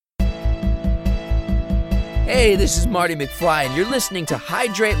Hey, this is Marty McFly, and you're listening to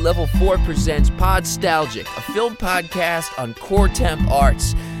Hydrate Level 4 Presents Podstalgic, a film podcast on Core Temp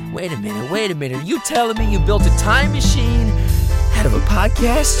Arts. Wait a minute. Are you telling me you built a time machine out of a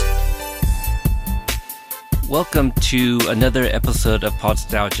podcast? Welcome to another episode of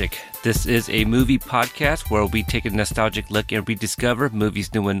Podstalgic. This is a movie podcast where we take a nostalgic look and rediscover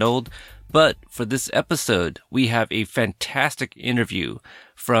movies new and old. But for this episode, we have a fantastic interview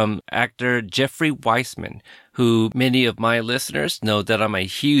from actor Jeffrey Weissman, who many of my listeners know that I'm a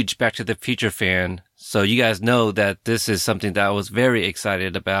huge Back to the Future fan. So you guys know that this is something that I was very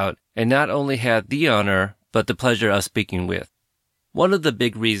excited about and not only had the honor, but the pleasure of speaking with. One of the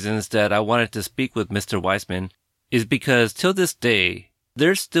big reasons that I wanted to speak with Mr. Weissman is because till this day,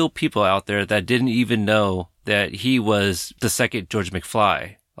 there's still people out there that didn't even know that he was the second George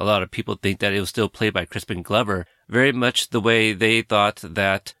McFly. A lot of people think that it was still played by Crispin Glover, very much the way they thought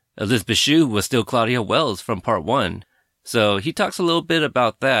that Elizabeth Shue was still Claudia Wells from part one. So he talks a little bit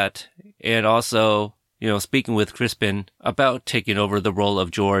about that, and also, speaking with Crispin about taking over the role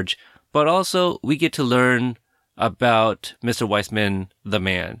of George, but also we get to learn about Mr. Weissman, the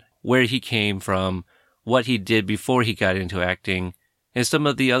man, where he came from, what he did before he got into acting, and some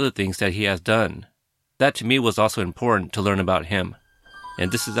of the other things that he has done. That to me was also important to learn about him. And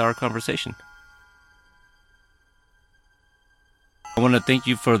this is our conversation. I want to thank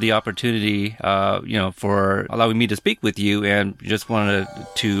you for the opportunity, for allowing me to speak with you, and just wanted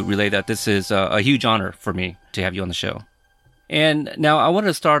to relay that this is a huge honor for me to have you on the show. And now I want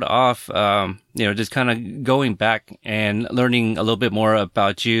to start off, just kind of going back and learning a little bit more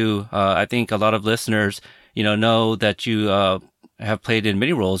about you. I think a lot of listeners, know that you have played in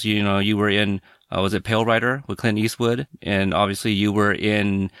many roles. You were in was it Pale Rider with Clint Eastwood? And obviously you were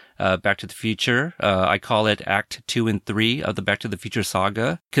in Back to the Future. I call it Act 2 and 3 of the Back to the Future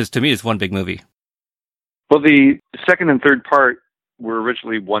saga, because to me it's one big movie. Well, the second and third part were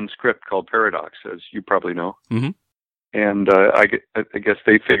originally one script called Paradox, as you probably know. Mm-hmm. And I guess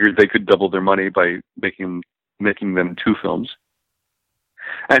they figured they could double their money by making them two films.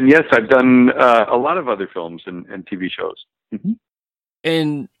 And yes, I've done a lot of other films and TV shows. Mm-hmm.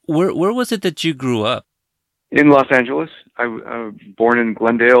 And where was it that you grew up? In Los Angeles. I was born in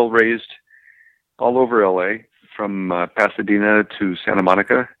Glendale, raised all over LA, from Pasadena to Santa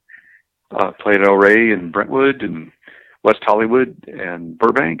Monica. Played El Rey in Brentwood and West Hollywood and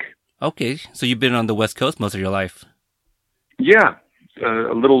Burbank. Okay, so you've been on the West Coast most of your life. Yeah,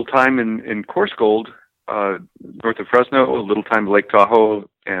 a little time in Coarse Gold, north of Fresno, a little time in Lake Tahoe,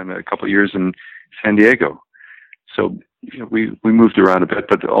 and a couple of years in San Diego. So we moved around a bit,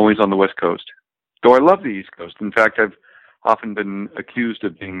 but always on the West Coast. Though I love the East Coast. In fact, I've often been accused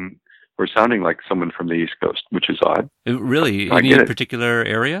of being or sounding like someone from the East Coast, which is odd. Really? Any particular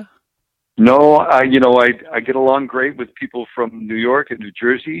area? No, I get along great with people from New York and New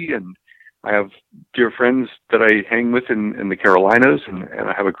Jersey, and I have dear friends that I hang with in the Carolinas, and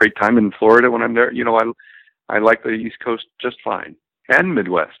I have a great time in Florida when I'm there. I like the East Coast just fine. And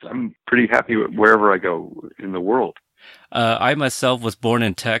Midwest. I'm pretty happy wherever I go in the world. I myself was born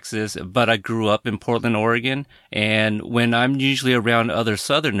in Texas, but I grew up in Portland, Oregon. And when I'm usually around other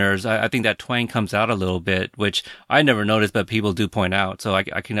Southerners, I think that twang comes out a little bit, which I never noticed, but people do point out. So I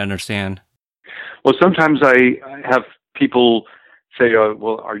can understand. Well, sometimes I have people say,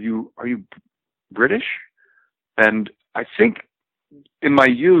 well, are you British? And I think in my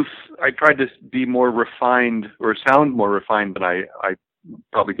youth, I tried to be more refined or sound more refined than I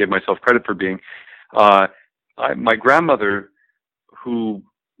probably gave myself credit for being. My grandmother, who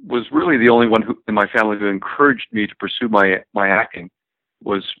was really the only one in my family who encouraged me to pursue my acting,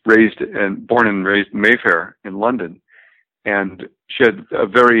 was born and raised in Mayfair in London. And she had a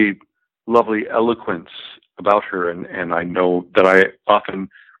very lovely eloquence about her. And I know that I often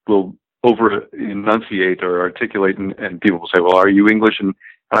will over enunciate or articulate, and people will say, well, are you English? And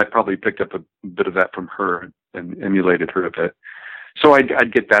I probably picked up a bit of that from her and emulated her a bit. So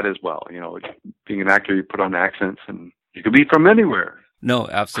I'd get that as well. Being an actor, you put on accents, and you could be from anywhere. No,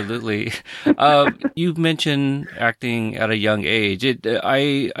 absolutely. You mentioned acting at a young age.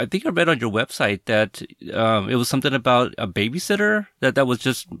 I think I read on your website that it was something about a babysitter that was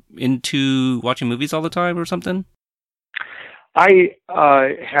just into watching movies all the time or something? I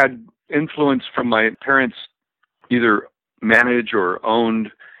had influence from my parents, either managed or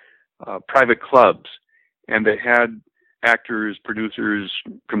owned private clubs, and they had actors, producers,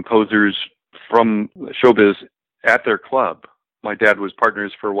 composers from showbiz at their club. My dad was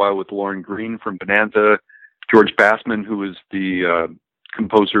partners for a while with Lauren Green from Bonanza, George Bassman, who was the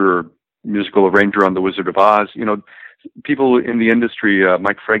composer or musical arranger on The Wizard of Oz. People in the industry,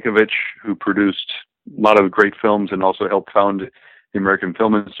 Mike Frankovich, who produced a lot of great films and also helped found the American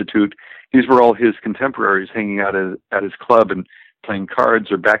Film Institute. These were all his contemporaries hanging out at his club and playing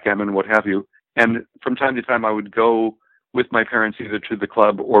cards or backgammon, what have you. And from time to time, I would go with my parents either to the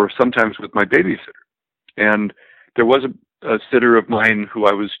club or sometimes with my babysitter. And there was a sitter of mine who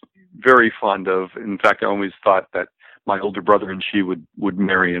I was very fond of. In fact, I always thought that my older brother and she would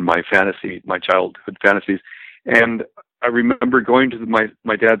marry in my childhood fantasies. And I remember going to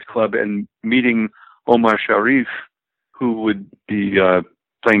my dad's club and meeting Omar Sharif, who would be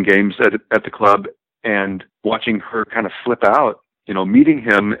playing games at the club, and watching her kind of flip out, meeting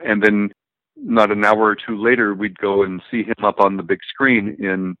him, and then not an hour or two later, we'd go and see him up on the big screen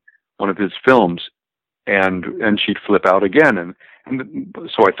in one of his films, and she'd flip out again. And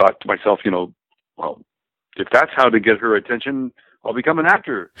so I thought to myself, well, if that's how to get her attention, I'll become an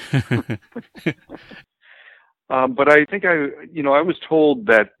actor. But I think I was told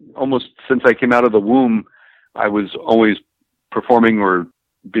that almost since I came out of the womb, I was always performing or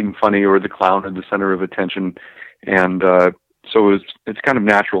being funny or the clown or the center of attention. And so it's kind of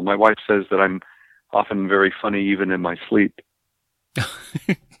natural. My wife says that I'm often very funny even in my sleep.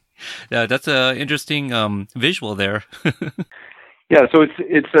 Yeah, that's an interesting visual there. Yeah, so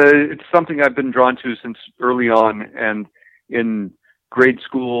it's something I've been drawn to since early on. And in grade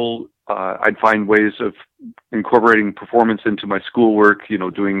school, I'd find ways of incorporating performance into my schoolwork.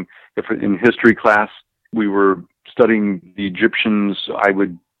 If in history class we were studying the Egyptians, I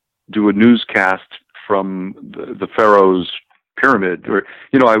would do a newscast from the Pharaoh's pyramid, or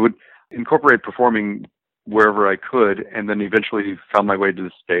I would incorporate performing wherever I could, and then eventually found my way to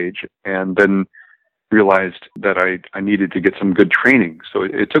the stage, and then realized that I needed to get some good training. So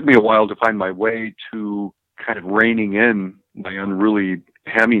it took me a while to find my way to kind of reining in my unruly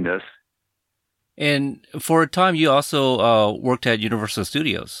hamminess. And for a time, you also worked at Universal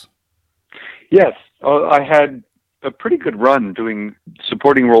Studios. Yes, I had a pretty good run doing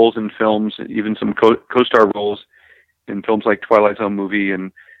supporting roles in films, even some co-star roles in films like Twilight Zone movie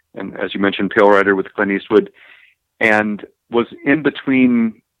and as you mentioned, Pale Rider with Clint Eastwood, and was in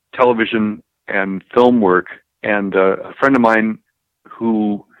between television and film work. And a friend of mine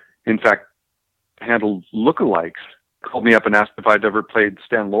who, in fact, handled lookalikes called me up and asked if I'd ever played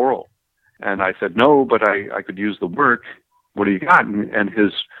Stan Laurel. And I said, no, but I could use the work. What do you got? And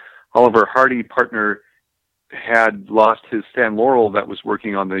his Oliver Hardy partner had lost his Stan Laurel that was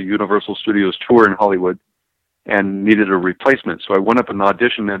working on the Universal Studios tour in Hollywood and needed a replacement. So I went up and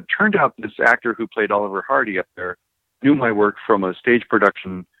auditioned, and it turned out this actor who played Oliver Hardy up there knew my work from a stage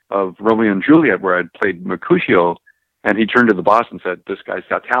production of Romeo and Juliet where I'd played Mercutio. And he turned to the boss and said, this guy's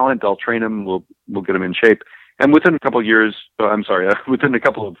got talent. I'll train him. We'll get him in shape. And within a couple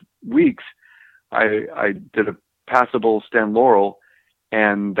of weeks, I did a passable Stan Laurel,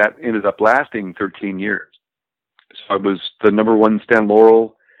 and that ended up lasting 13 years. So I was the number one Stan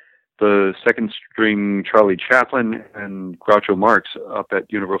Laurel, the second string Charlie Chaplin, and Groucho Marx up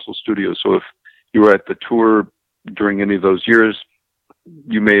at Universal Studios. So if you were at the tour during any of those years,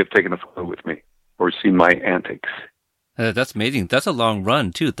 you may have taken a photo with me or seen my antics. That's amazing. That's a long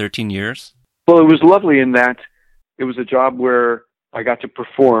run, too, 13 years. Well, it was lovely in that it was a job where I got to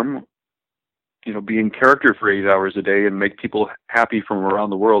perform, be in character for 8 hours a day and make people happy from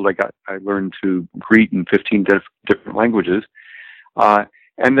around the world. I learned to greet in 15 different languages.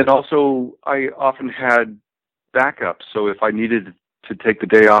 And then also I often had backups. So if I needed to take the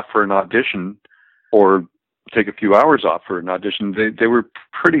day off for an audition or take a few hours off for an audition, they were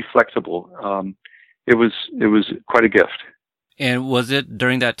pretty flexible. It was quite a gift. And was it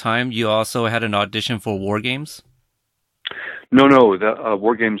during that time you also had an audition for War Games? No. The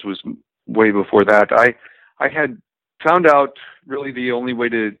War Games was way before that. I had found out really the only way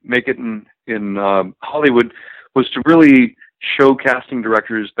to make it in Hollywood was to really show casting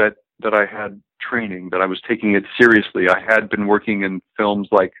directors that I had training, that I was taking it seriously. I had been working in films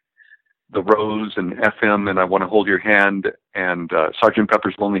like The Rose and FM and I Want to Hold Your Hand and Sgt.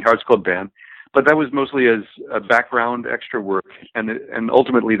 Pepper's Lonely Hearts Club Band. But that was mostly as a background extra work. And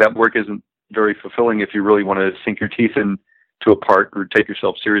ultimately that work isn't very fulfilling if you really want to sink your teeth into a part or take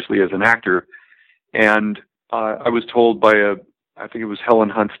yourself seriously as an actor. And I was told by I think it was Helen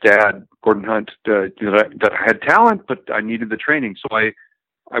Hunt's dad, Gordon Hunt, that I had talent, but I needed the training. So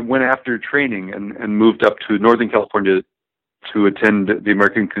I went after training and moved up to Northern California to attend the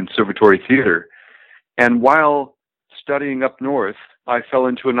American Conservatory Theater. And while studying up north, I fell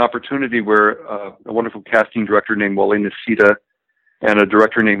into an opportunity where a wonderful casting director named Wally Nacita and a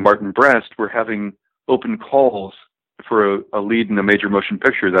director named Martin Brest were having open calls for a lead in a major motion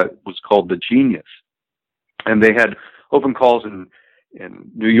picture that was called The Genius. And they had open calls in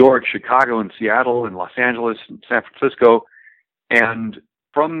New York, Chicago, and Seattle, and Los Angeles, and San Francisco. And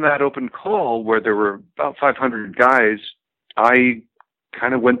from that open call, where there were about 500 guys, I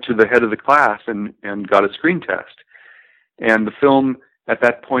kind of went to the head of the class and got a screen test. And the film at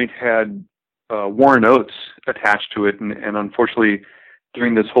that point had Warren Oates attached to it. And unfortunately,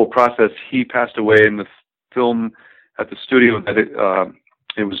 during this whole process, he passed away, and the film at the studio that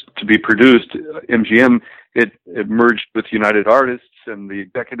it was to be produced, MGM, it merged with United Artists, and the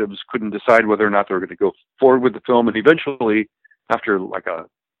executives couldn't decide whether or not they were going to go forward with the film. And eventually, after like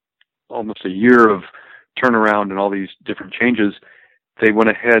almost a year of turnaround and all these different changes, they went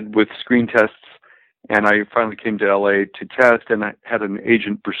ahead with screen tests, and I finally came to LA to test, and I had an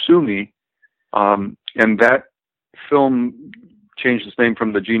agent pursue me, and that film changed its name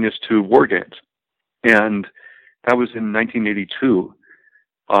from The Genius to War Games, and that was in 1982.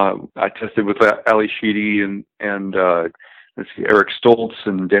 I tested with Ali Sheedy and let's see, Eric Stoltz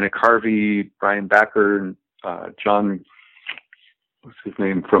and Dana Carvey, Brian Backer, and John, what's his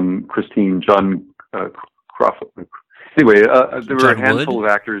name from Christine, John Crawford. Anyway, there were a handful of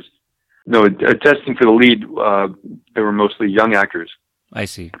actors. No, testing for the lead, they were mostly young actors. I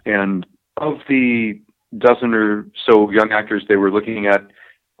see. And of the dozen or so young actors they were looking at,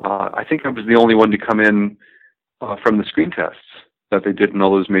 I think I was the only one to come in from the screen tests that they did in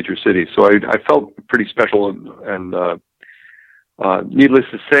all those major cities. So I felt pretty special, and needless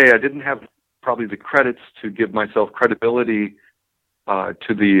to say, I didn't have probably the credits to give myself credibility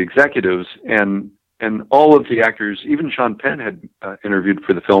to the executives, and all of the actors, even Sean Penn had interviewed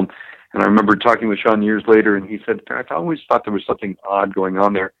for the film, and I remember talking with Sean years later, and he said, I always thought there was something odd going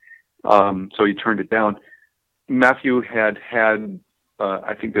on there, so he turned it down. Matthew had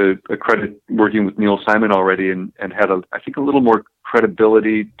I think a credit working with Neil Simon already, and had I think a little more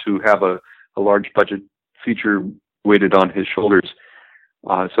credibility to have a large budget feature weighted on his shoulders.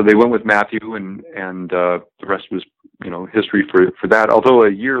 So they went with Matthew, and the rest was, history for that. Although a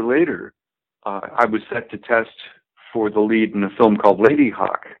year later, I was set to test for the lead in a film called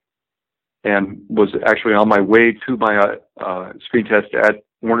Ladyhawke, and was actually on my way to my screen test at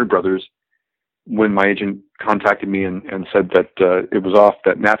Warner Brothers when my agent contacted me and said that it was off,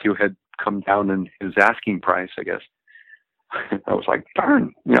 that Matthew had come down in his asking price, I guess. I was like,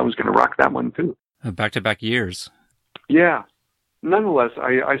 darn, I was going to rock that one too. Back-to-back years. Yeah. Nonetheless,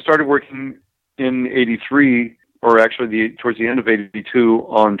 I started working in 83, or actually towards the end of 82,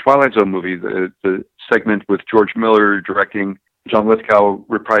 on Twilight Zone movie, the segment with George Miller directing, John Lithgow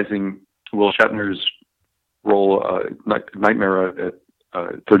reprising Will Shatner's role, Nightmare at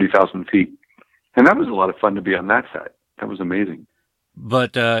 30,000 feet. And that was a lot of fun to be on that set. That was amazing.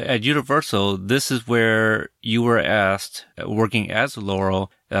 But at Universal, this is where you were asked, working as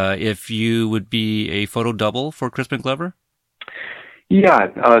Laurel, if you would be a photo double for Crispin Glover? Yeah,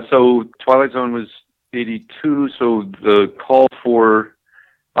 so Twilight Zone was 82, so the call for,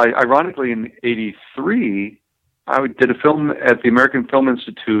 ironically in 83, I did a film at the American Film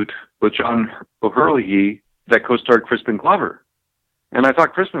Institute with John O'Herlihy that co-starred Crispin Glover. And I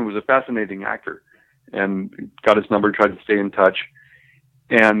thought Crispin was a fascinating actor, and got his number, tried to stay in touch.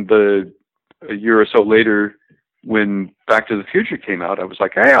 And a year or so later, when Back to the Future came out, I was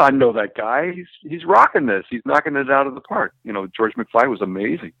like, hey, I know that guy. He's rocking this. He's knocking it out of the park. George McFly was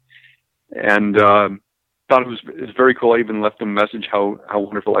amazing. And thought it was very cool. I even left him a message how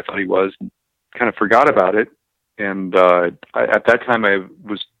wonderful I thought he was. Kind of forgot about it. And at that time, I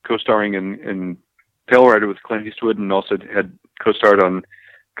was co-starring in Pale Rider with Clint Eastwood, and also had co-starred on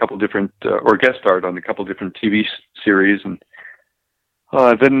a couple different, or guest starred on a couple different TV series. And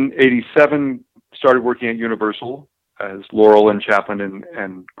then 87, started working at Universal as Laurel and Chaplin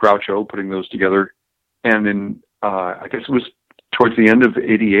and Groucho, putting those together. And then I guess it was towards the end of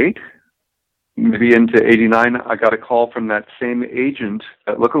 88, maybe into 89, I got a call from that same agent,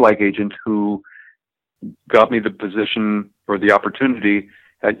 that lookalike agent, who got me the position or the opportunity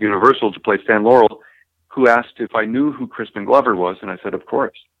at Universal to play Stan Laurel, who asked if I knew who Crispin Glover was, and I said, of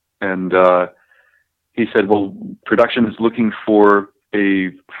course. And he said, well, production is looking for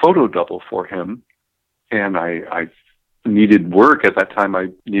a photo double for him, and I needed work at that time. I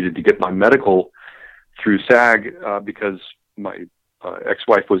needed to get my medical through SAG because my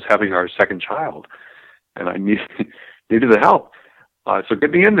ex-wife was having our second child, and I needed the help. So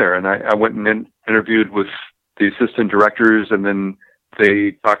get me in there. And I went and interviewed with the assistant directors, and then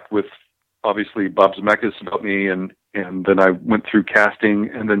they talked with, obviously, Bob Zemeckis about me, and then I went through casting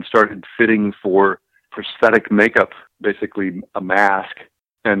and then started fitting for prosthetic makeup, basically a mask,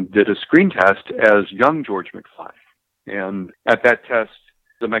 and did a screen test as young George McFly. And at that test,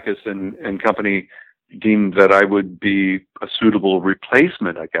 Zemeckis and company deemed that I would be a suitable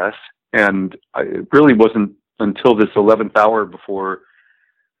replacement, I guess. And it really wasn't until this 11th hour before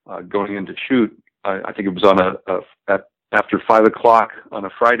going into shoot. I think it was on after 5 o'clock on a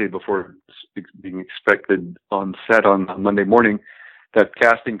Friday before being expected on set on Monday morning, that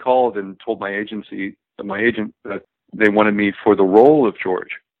casting called and told my agent that they wanted me for the role of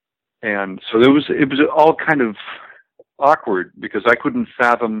George. And so it was all kind of awkward because I couldn't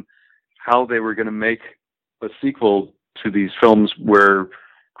fathom how they were going to make a sequel to these films where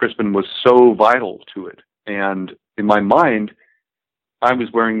Crispin was so vital to it. And in my mind, I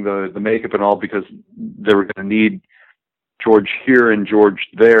was wearing the makeup and all because they were going to need George here and George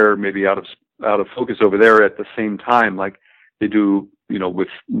there, maybe out of focus over there at the same time, like they do, with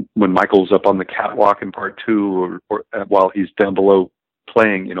when Michael's up on the catwalk in part 2, or while he's down below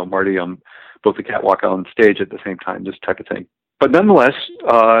playing, Marty on both the catwalk on stage at the same time, this type of thing. But nonetheless,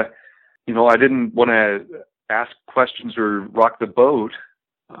 I didn't want to ask questions or rock the boat.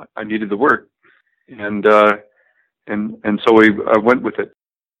 I needed the work, and so I went with it.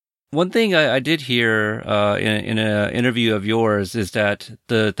 One thing I did hear in an interview of yours is that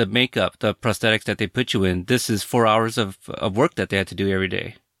the makeup, the prosthetics that they put you in, this is 4 hours of work that they had to do every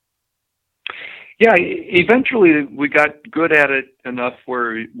day. Yeah, eventually we got good at it enough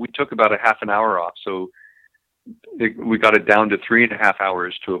where we took about a half an hour off. So we got it down to 3.5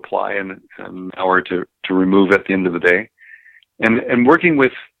 hours to apply and an hour to remove at the end of the day. And working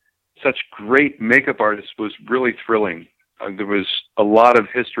with such great makeup artists was really thrilling. There was a lot of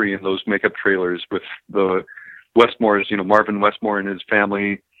history in those makeup trailers with the Westmores, Marvin Westmore and his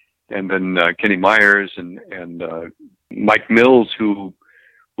family, and then Kenny Myers and Mike Mills, who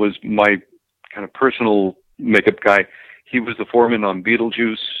was my kind of personal makeup guy. He was the foreman on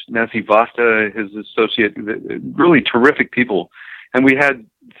Beetlejuice. Nancy Vasta, his associate, really terrific people. And we had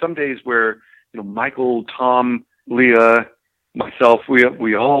some days where, Michael, Tom, Leah, myself,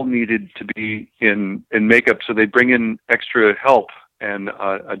 we all needed to be in makeup, so they bring in extra help. And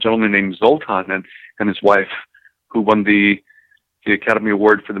a gentleman named Zoltan and his wife, who won the Academy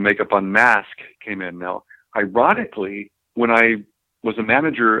Award for the makeup on Mask, came in. Now, ironically, when I was a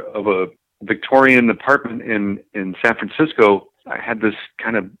manager of a Victorian apartment in San Francisco, I had this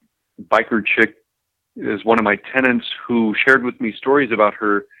kind of biker chick as one of my tenants who shared with me stories about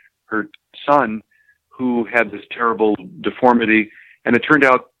her son, who had this terrible deformity, and it turned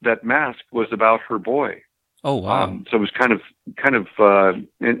out that Mask was about her boy. Oh wow! So it was kind of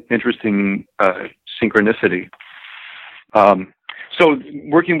interesting synchronicity. So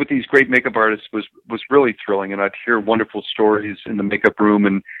working with these great makeup artists was really thrilling, and I'd hear wonderful stories in the makeup room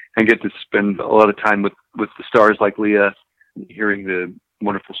and get to spend a lot of time with the stars like Leah, hearing the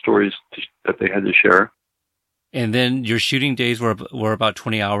wonderful stories that they had to share. And then your shooting days were about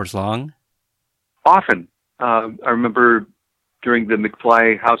 20 hours long? Often. I remember during the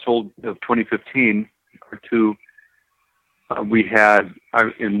McFly household of 2015, or 2, we had,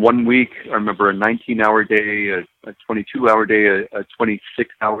 in 1 week, I remember a 19-hour day, a 22-hour day, a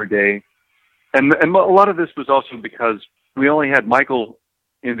 26-hour day. And a lot of this was also because we only had Michael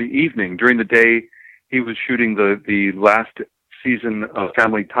in the evening. During the day, he was shooting the last season of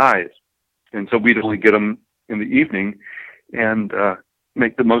Family Ties. And so we'd only get him in the evening and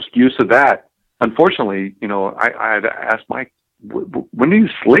make the most use of that. Unfortunately, I had asked Mike, when do you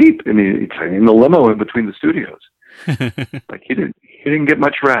sleep? And he'd say, in the limo in between the studios. Like he didn't get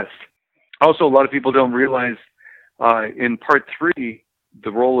much rest. Also, a lot of people don't realize in part 3,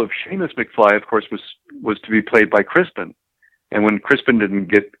 the role of Seamus McFly, of course, was to be played by Crispin. And when Crispin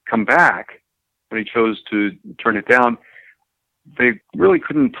didn't come back, when he chose to turn it down, they really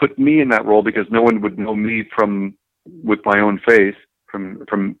couldn't put me in that role because no one would know me with my own face,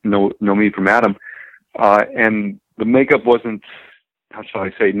 know me from Adam. And the makeup wasn't, how shall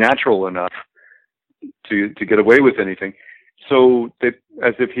I say, natural enough to get away with anything. So they,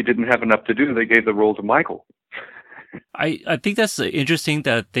 as if he didn't have enough to do, they gave the role to Michael. I think that's interesting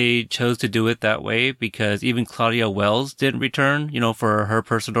that they chose to do it that way because even Claudia Wells didn't return, for her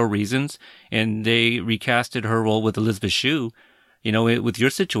personal reasons, and they recasted her role with Elizabeth Shue. With your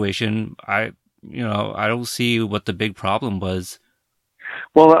situation, I don't see what the big problem was.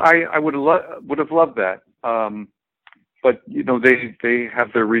 Well, I would have loved that, but they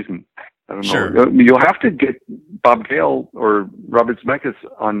have their reason. I don't know. You'll have to get Bob Gale or Robert Zemeckis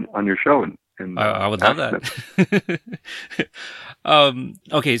on your show. And I would love that.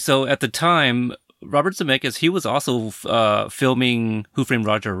 Okay, so at the time, Robert Zemeckis, he was also filming Who Framed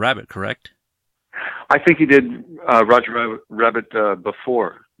Roger Rabbit, correct? I think he did Roger Rabbit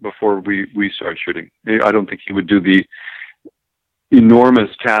before we started shooting. I don't think he would do enormous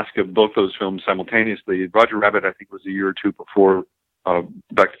task of both those films simultaneously. Roger Rabbit, I think, was a year or two before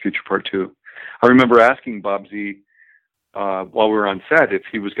Back to the Future Part 2. I remember asking Bob Z while we were on set if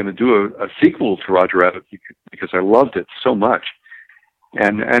he was going to do a sequel to Roger Rabbit because I loved it so much,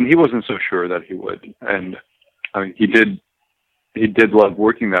 and he wasn't so sure that he would. And I mean, he did love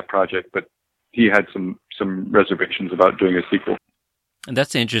working that project, but he had some reservations about doing a sequel. And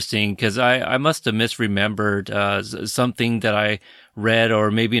that's interesting because I must have misremembered something that I read or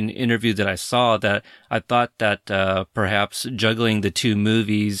maybe an interview that I saw that I thought that perhaps juggling the two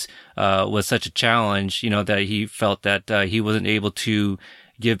movies was such a challenge, that he felt that he wasn't able to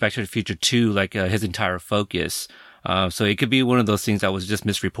give Back to the Future 2 like his entire focus. So it could be one of those things that was just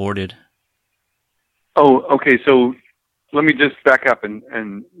misreported. Oh, okay. So let me just back up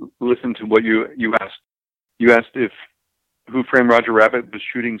and listen to what you asked. You asked if Who Framed Roger Rabbit was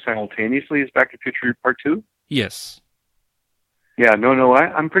shooting simultaneously as Back to the Future Part 2? Yes. Yeah, no,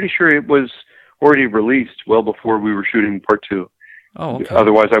 I'm pretty sure it was already released well before we were shooting Part 2. Oh, okay.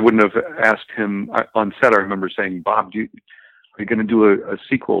 Otherwise, I wouldn't have asked him on set. I remember saying, Bob, are you going to do a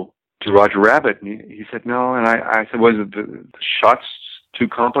sequel to Roger Rabbit? And he said, no. And I said, was it the shots too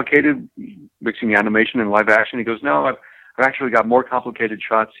complicated, mixing animation and live action? He goes, no, I've actually got more complicated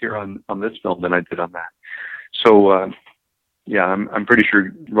shots here on this film than I did on that. So, yeah, I'm pretty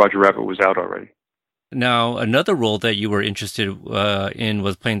sure Roger Rabbit was out already. Now, another role that you were interested in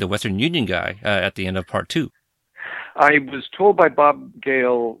was playing the Western Union guy at the end of Part 2. I was told by Bob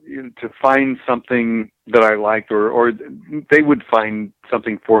Gale to find something that I liked, or they would find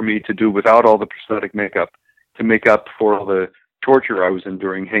something for me to do without all the prosthetic makeup, to make up for all the torture I was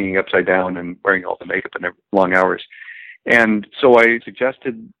enduring, hanging upside down and wearing all the makeup and long hours. And so I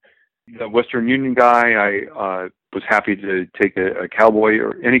suggested the Western Union guy. I was happy to take a cowboy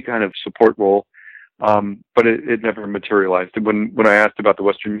or any kind of support role, but it never materialized. When I asked about the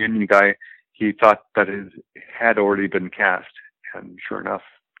Western Union guy, he thought that it had already been cast, and sure enough,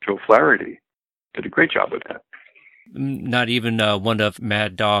 Joe Flaherty did a great job with that. Not even one of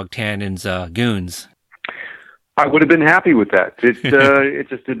Mad Dog Tannen's goons. I would have been happy with that. It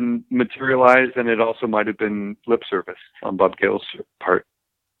just didn't materialize, and it also might have been lip service on Bob Gale's part.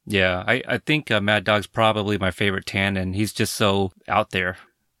 Yeah, I think Mad Dog's probably my favorite Tannen. He's just so out there.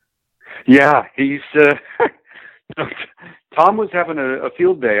 Yeah, he's... Tom was having a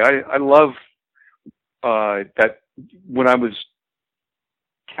field day. I love that when I was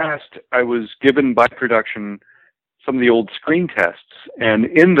cast, I was given by production some of the old screen tests, and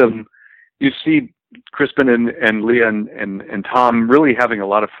in them you see Crispin and Leah and Tom really having a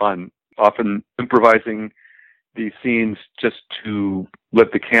lot of fun, often improvising these scenes just to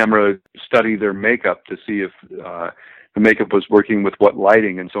let the camera study their makeup to see if the makeup was working with what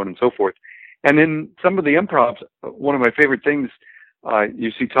lighting and so on and so forth. And in some of the improvs, one of my favorite things,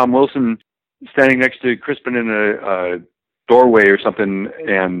 you see Tom Wilson standing next to Crispin in a doorway or something,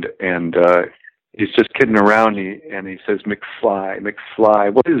 and he's just kidding around. And he says,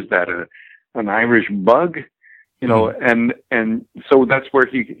 "McFly, what is that? An Irish bug?" And so that's where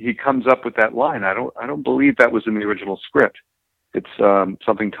he comes up with that line. I don't believe that was in the original script. It's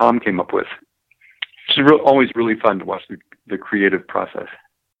something Tom came up with. It's always really fun to watch the creative process.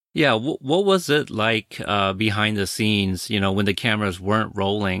 Yeah, what was it like behind the scenes, when the cameras weren't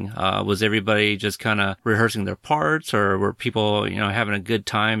rolling? Was everybody just kind of rehearsing their parts, or were people, having a good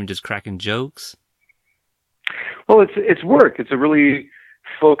time and just cracking jokes? Well, it's work. It's a really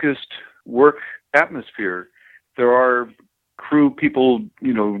focused work atmosphere. There are crew people,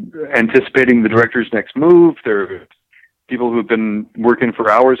 anticipating the director's next move. There are people who have been working for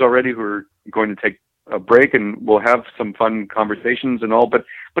hours already who are going to take a break, and we'll have some fun conversations and all, but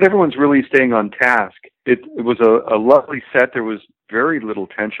everyone's really staying on task. It was a lovely set. There was very little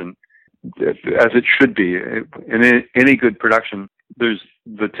tension, as it should be. In any good production,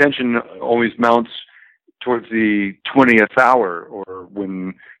 the tension always mounts towards the 20th hour, or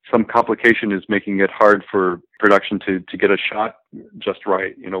when some complication is making it hard for production to get a shot just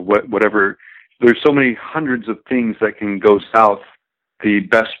right. Whatever. There's so many hundreds of things that can go south. The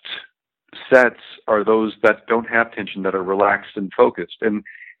best sets are those that don't have tension, that are relaxed and focused. And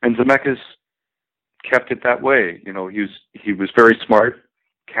Zemeckis kept it that way. He was very smart,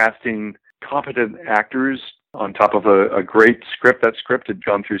 casting competent actors on top of a great script. That script had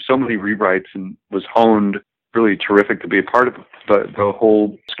gone through so many rewrites and was honed. Really terrific to be a part of the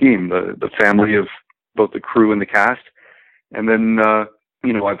whole scheme, the family of both the crew and the cast. And then,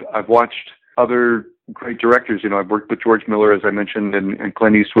 I've watched other great directors. I've worked with George Miller, as I mentioned, and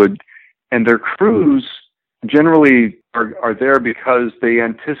Clint Eastwood. And their crews generally are there because they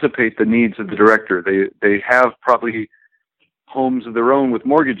anticipate the needs of the director. They have probably homes of their own with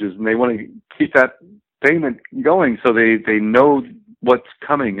mortgages, and they want to keep that payment going, so they know what's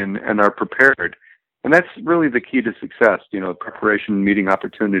coming and are prepared. And that's really the key to success, preparation, meeting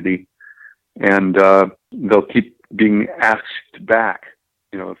opportunity, and they'll keep being asked back,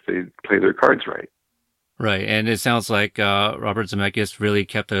 if they play their cards right. Right, and it sounds like Robert Zemeckis really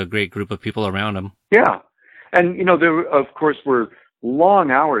kept a great group of people around him. Yeah, and there, of course, were long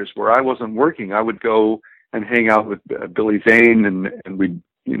hours where I wasn't working. I would go and hang out with Billy Zane, and we'd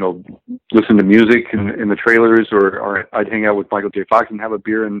listen to music in the trailers, or I'd hang out with Michael J. Fox and have a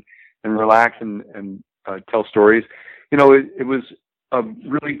beer and relax and tell stories. It was a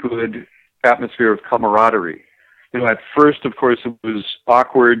really good atmosphere of camaraderie. At first, of course, it was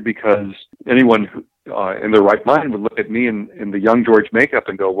awkward because anyone who, in their right mind would look at me in the young George makeup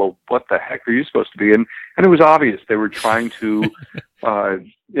and go, well, what the heck are you supposed to be? And it was obvious they were trying to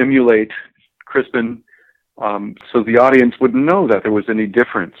emulate Crispin, so the audience wouldn't know that there was any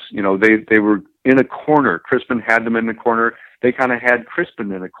difference. They were in a corner. Crispin had them in the corner. They kind of had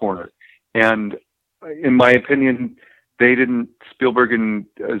Crispin in a corner. And in my opinion, Spielberg and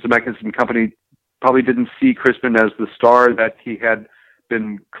Zemeckis and company probably didn't see Crispin as the star that he had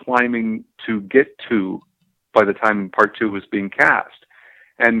been climbing to get to by the time Part 2 was being cast.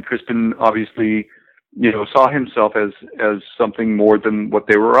 And Crispin obviously, saw himself as something more than what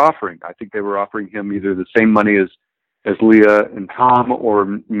they were offering. I think they were offering him either the same money as Leah and Tom,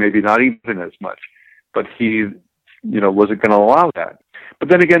 or maybe not even as much. But he, wasn't going to allow that. But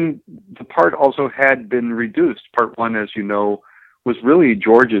then again, the part also had been reduced. Part 1, as you know, was really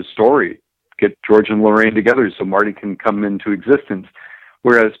George's story. Get George and Lorraine together so Marty can come into existence.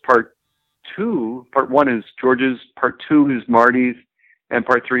 Whereas Part 1 is George's, Part 2 is Marty's, and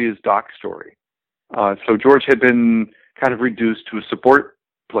Part 3 is Doc's story. So George had been kind of reduced to a support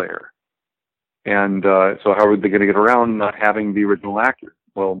player. And so how were they going to get around not having the original actor?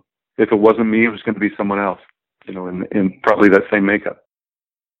 Well, if it wasn't me, it was going to be someone else, in probably that same makeup.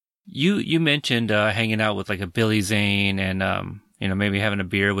 You mentioned hanging out with like a Billy Zane and maybe having a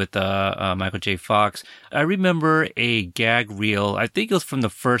beer with Michael J. Fox. I remember a gag reel. I think it was from the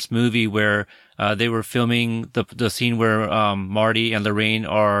first movie where they were filming the scene where Marty and Lorraine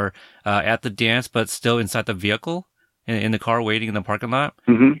are at the dance, but still inside the vehicle in the car waiting in the parking lot.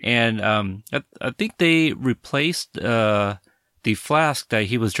 Mm-hmm. And I think they replaced the flask that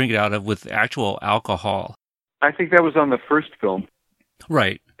he was drinking out of with actual alcohol. I think that was on the first film.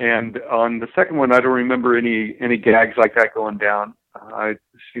 Right. And on the second one, I don't remember any gags like that going down.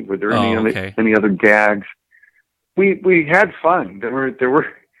 Were there any other gags? We had fun.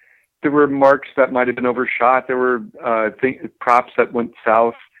 There were marks that might have been overshot. There were props that went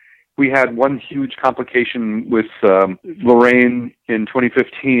south. We had one huge complication with Lorraine in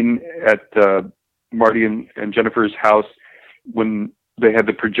 2015 at Marty and Jennifer's house when they had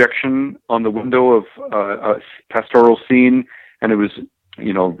the projection on the window of a pastoral scene, and it was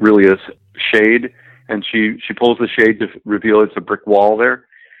really a shade, and she pulls the shade to reveal it's a brick wall there,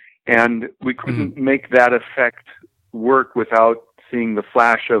 and we couldn't make that effect work without seeing the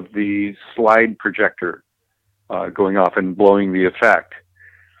flash of the slide projector going off and blowing the effect.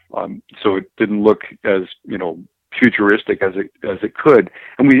 So it didn't look as futuristic as it could,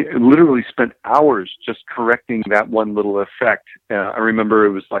 and we literally spent hours just correcting that one little effect. I remember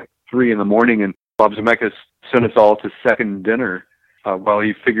it was like 3 a.m, and Bob Zemeckis sent us all to second dinner while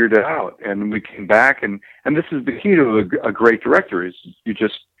he figured it out. And we came back, and this is the key to a great director, is you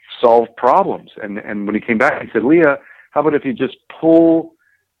just solve problems. And when he came back, he said, Leah, how about if you just pull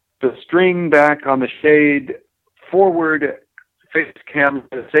the string back on the shade forward, face camera,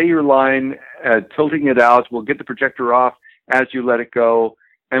 say your line, tilting it out, we'll get the projector off as you let it go,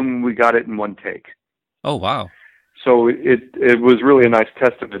 and we got it in one take. Oh, wow. So it was really a nice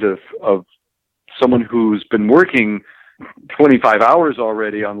testament of someone who's been working 25 hours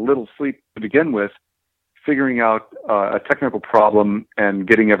already on little sleep to begin with, figuring out a technical problem and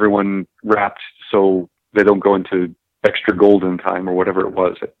getting everyone wrapped so they don't go into extra golden time or whatever it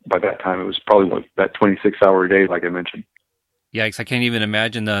was. By that time, it was probably that 26-hour day, like I mentioned. Yikes, I can't even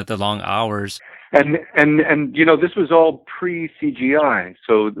imagine the long hours. And this was all pre-CGI,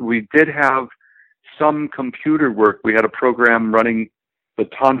 so we did have some computer work. We had a program running the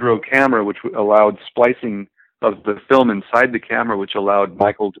Tondro camera, which allowed splicing of the film inside the camera, which allowed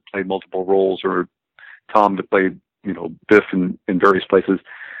Michael to play multiple roles or Tom to play, Biff in various places.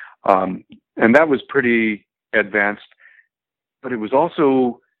 And that was pretty advanced, but it was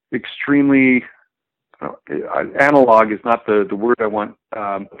also extremely analog is not the word I want,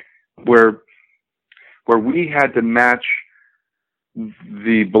 where we had to match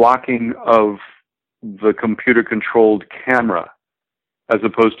the blocking of the computer-controlled camera, as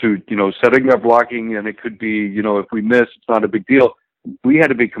opposed to, setting up blocking, and it could be, if we miss, it's not a big deal. We had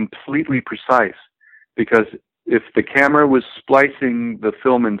to be completely precise, because if the camera was splicing the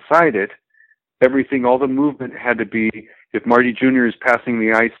film inside it, everything, all the movement had to be, if Marty Jr. is passing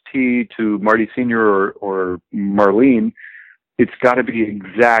the iced tea to Marty Sr. or Marlene, it's got to be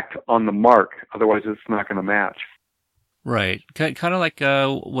exact on the mark. Otherwise, it's not going to match. Right. Kind of like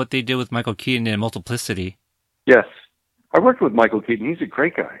what they did with Michael Keaton in Multiplicity. Yes. I worked with Michael Keaton. He's a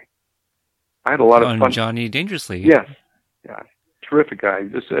great guy. I had a lot of fun. On Johnny Dangerously. Yes. Yeah. Terrific guy.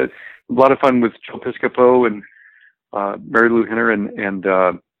 Just a lot of fun with Joe Piscopo and Mary Lou Henner and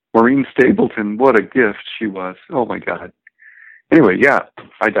Maureen Stapleton. What a gift she was. Oh, my God. Anyway, yeah,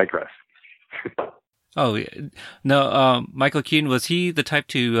 I digress. Oh, no, Michael Keaton, was he the type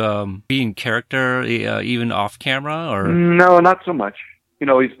to be in character even off camera? Or No, not so much.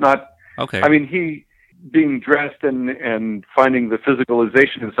 He's not. Okay. I mean, he being dressed and finding the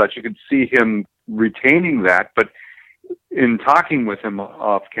physicalization and such, you could see him retaining that. But in talking with him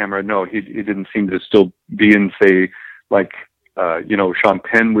off camera, no, he didn't seem to still be in, say, like, Sean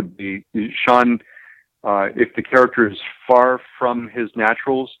Penn would be. Sean, if the character is far from his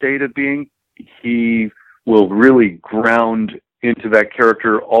natural state of being, he will really ground into that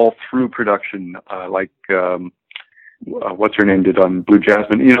character all through production, what's her name did on Blue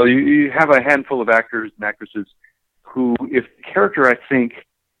Jasmine. You have a handful of actors and actresses who, if the character, I think,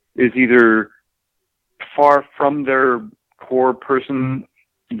 is either far from their core person,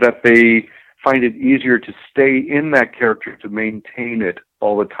 that they find it easier to stay in that character, to maintain it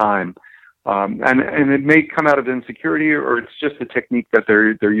all the time. And it may come out of insecurity, or it's just a technique that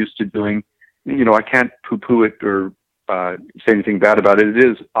they're used to doing. I can't poo-poo it or say anything bad about it. It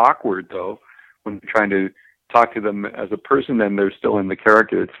is awkward, though, when you're trying to talk to them as a person and they're still in the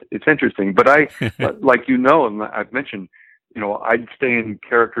character. It's interesting. But I, like and I've mentioned, I'd stay in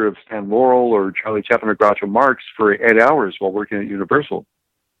character of Stan Laurel or Charlie Chaplin or Groucho Marx for 8 hours while working at Universal.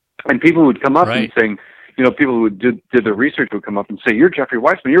 And people would come up and saying, people who did the research would come up and say, "You're Jeffrey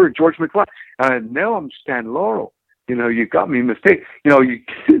Weissman, you're George McFly." No, I'm Stan Laurel. You got me mistaken.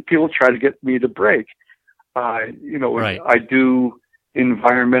 People try to get me to break. Right. I do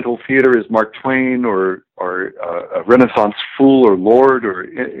environmental theater as Mark Twain or a Renaissance fool or Lord or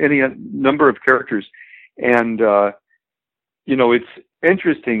any number of characters. And, it's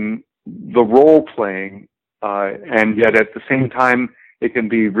interesting, the role playing, and yet at the same time, it can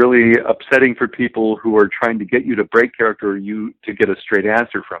be really upsetting for people who are trying to get you to break character or you to get a straight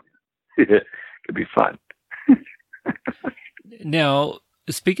answer from you. It could be fun. Now,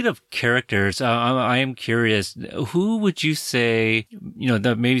 speaking of characters, I am curious, who would you say,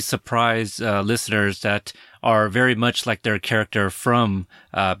 that maybe surprise listeners that are very much like their character from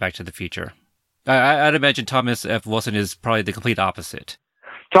Back to the Future? I'd imagine Thomas F. Wilson is probably the complete opposite.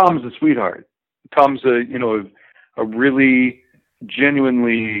 Tom's a sweetheart. Tom's a really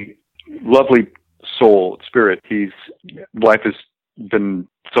genuinely lovely soul, spirit. Life has been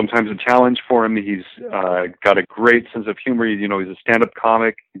sometimes a challenge for him. He's got a great sense of humor. He's a stand-up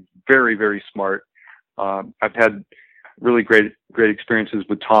comic. He's very, very smart. I've had really great experiences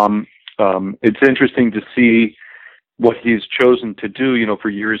with Tom. It's interesting to see what he's chosen to do. For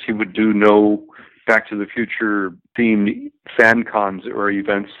years he would do no Back to the Future themed fan cons or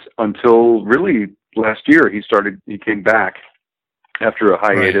events until really last year. He came back after a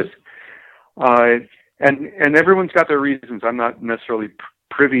hiatus. Right. And everyone's got their reasons. I'm not necessarily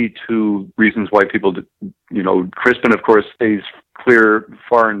privy to reasons why people do. Crispin, of course, stays clear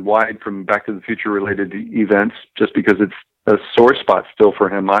far and wide from Back to the Future related events just because it's a sore spot still for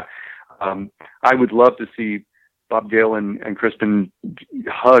him. I would love to see Bob Gale and Crispin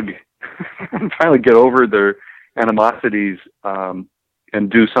hug and finally get over their animosities and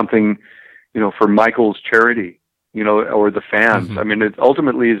do something, for Michael's charity, or the fans. Mm-hmm. I mean, it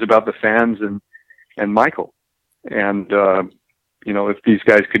ultimately is about the fans and Michael. And, if these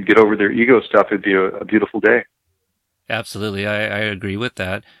guys could get over their ego stuff, it'd be a beautiful day. Absolutely. I agree with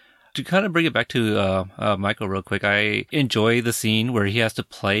that. To kind of bring it back to Michael real quick, I enjoy the scene where he has to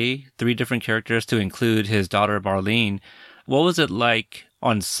play 3 different characters to include his daughter, Marlene. What was it like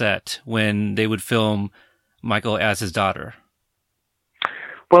on set when they would film Michael as his daughter?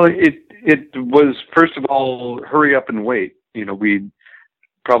 Well, it was, first of all, hurry up and wait. We'd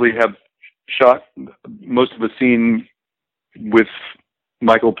probably have shot most of the scene with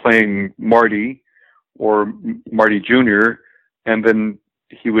Michael playing Marty or Marty Jr., and then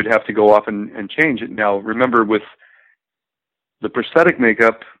he would have to go off and change it. Now, remember, with the prosthetic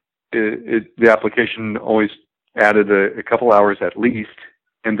makeup, the application always added a couple hours at least,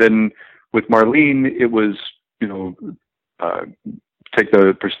 and then with Marlene, it was, take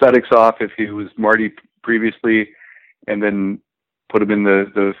the prosthetics off if he was Marty previously, and then put him in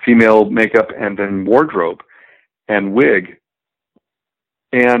the female makeup and then wardrobe and wig.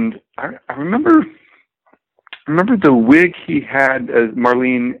 And I remember the wig he had as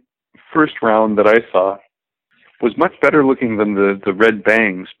Marlene first round that I saw was much better looking than the red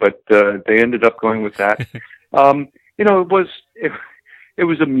bangs, but they ended up going with that. It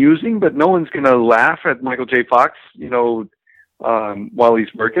was amusing, but no one's going to laugh at Michael J. Fox, while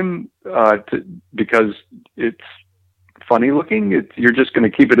he's working, because it's funny looking. You're just going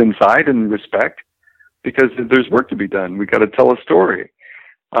to keep it inside and respect, because there's work to be done. We got to tell a story.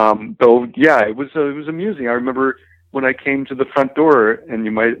 Though, yeah, it was amusing. I remember when I came to the front door, and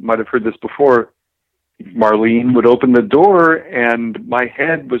you might have heard this before, Marlene would open the door, and my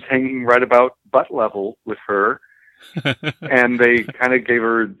head was hanging right about butt level with her. And they kind of gave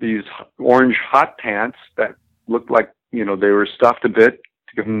her these orange hot pants that looked like, they were stuffed a bit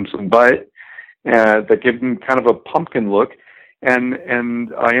to give them some butt, that gave them kind of a pumpkin look.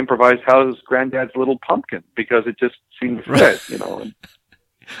 And I improvised how's Granddad's little pumpkin, because it just seemed to fit,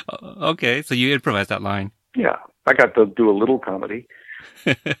 Okay, so you improvised that line. Yeah, I got to do a little comedy.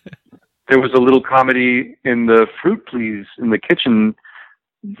 There was a little comedy in the Fruit Please in the kitchen.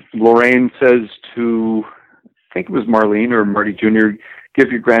 Lorraine says to, I think it was Marlene or Marty Jr., give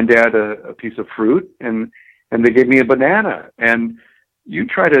your granddad a piece of fruit, and they gave me a banana. And you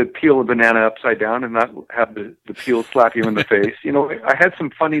try to peel a banana upside down and not have the peel slap you in the face. I had some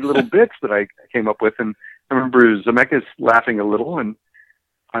funny little bits that I came up with, and I remember Zemeckis laughing a little, and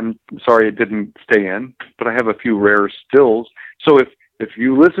I'm sorry it didn't stay in, but I have a few rare stills. So if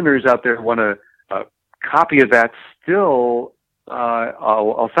you listeners out there want a copy of that still,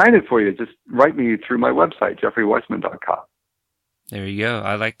 I'll sign it for you. Just write me through my website, jeffreyweissman.com. There you go.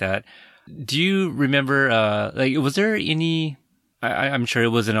 I like that. Do you remember, was there any, I'm sure it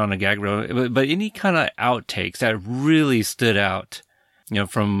wasn't on a gag reel, but any kind of outtakes that really stood out,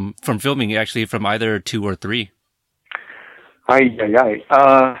 from filming, actually, from either 2 or 3?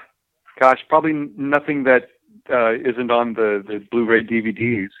 Gosh, probably nothing that isn't on the Blu-ray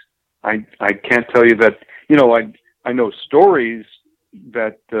DVDs. I can't tell you that, I know stories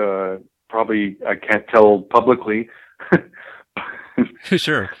that probably I can't tell publicly.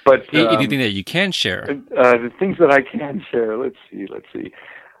 Sure. But anything that you can share. The things that I can share, let's see.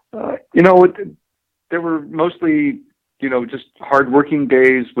 There were mostly, just hardworking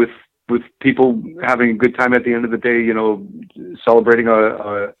days with people having a good time at the end of the day, celebrating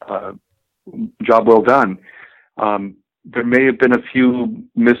a job well done. There may have been a few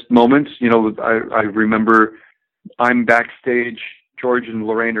missed moments. I remember I'm backstage, George and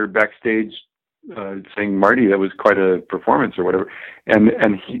Lorraine are backstage saying, Marty, that was quite a performance or whatever. And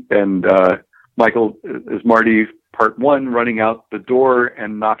Michael as Marty part 1 running out the door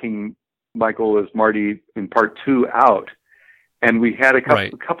and knocking Michael as Marty in part 2 out. And we had a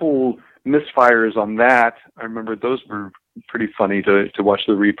couple misfires on that. I remember those were pretty funny to watch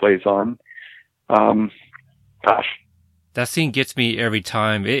the replays on. Gosh. That scene gets me every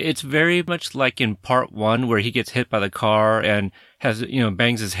time. It's very much like in part 1 where he gets hit by the car and has,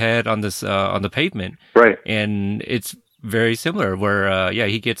 bangs his head on this, on the pavement. Right. And it's very similar where,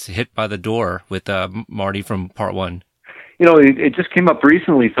 he gets hit by the door with, Marty from part 1. It just came up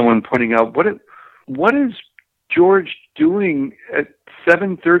recently, someone pointing out, what is George doing at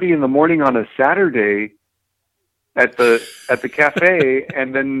 7:30 in the morning on a Saturday at the cafe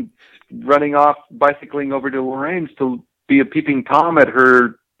and then running off, bicycling over to Lorraine's to be a peeping Tom at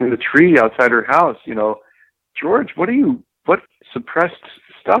her in the tree outside her house? George, what suppressed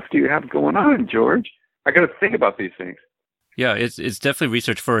stuff do you have going on, George? I got to think about these things. Yeah, it's definitely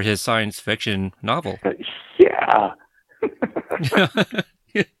research for his science fiction novel. Yeah.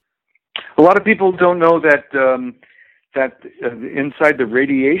 A lot of people don't know that inside the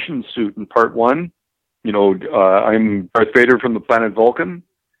radiation suit in part 1, I'm Darth Vader from the planet Vulcan.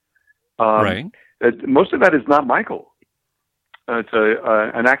 Right. Most of that is not Michael. It's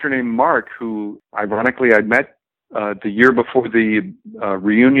an actor named Mark, who ironically I'd met the year before the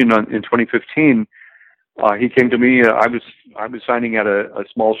reunion in 2015. He came to me. I was signing at a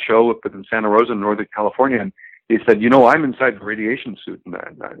small show up in Santa Rosa, Northern California, and he said, I'm inside the radiation suit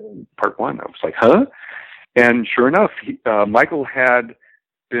in part 1. I was like, huh? And sure enough, Michael had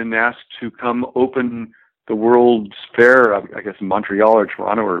been asked to come open the World's Fair, I guess in Montreal or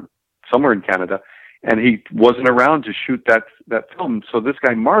Toronto or somewhere in Canada, and he wasn't around to shoot that film. So this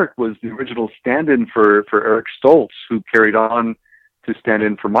guy Mark was the original stand-in for Eric Stoltz, who carried on to stand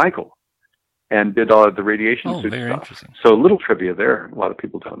in for Michael and did all of the radiation suit very stuff. Interesting. So a little trivia there. A lot of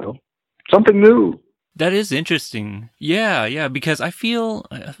people don't know. something new. That is interesting. Yeah, because I feel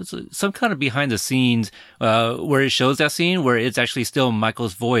some kind of behind the scenes where it shows that scene where it's actually still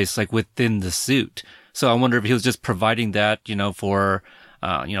Michael's voice, like within the suit. So I wonder if he was just providing that, for,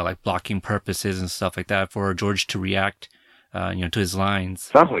 like blocking purposes and stuff like that for George to react, to his lines.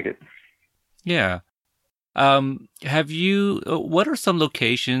 Sounds like it. Yeah. What are some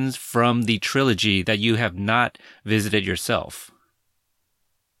locations from the trilogy that you have not visited yourself?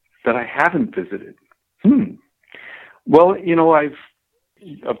 That I haven't visited? Well, I've,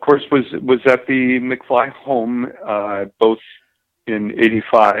 of course, was at the McFly home, both in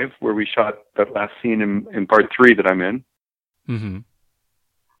 '85, where we shot that last scene in part 3 that I'm in. Mm-hmm.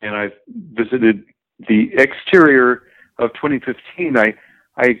 And I've visited the exterior of 2015.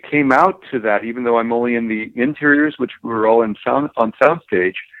 I came out to that, even though I'm only in the interiors, which were all on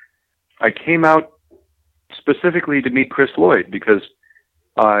soundstage. I came out specifically to meet Chris Lloyd because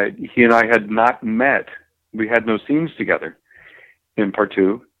he and I had not met. We had no scenes together in part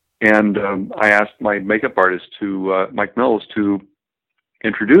 2. And I asked my makeup artist, Mike Mills, to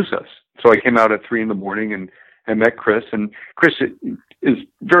introduce us. So I came out at 3 a.m. and met Chris. And Chris is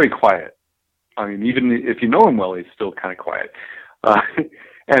very quiet. I mean, even if you know him well, he's still kind of quiet.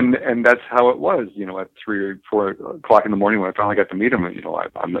 And that's how it was, at 3 or 4 o'clock in the morning when I finally got to meet him.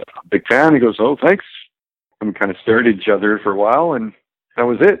 I'm a big fan. He goes, "Oh, thanks." And we kind of stared at each other for a while, and that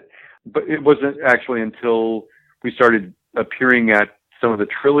was it. But it wasn't actually until we started appearing at some of the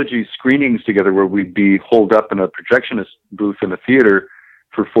trilogy screenings together where we'd be holed up in a projectionist booth in a theater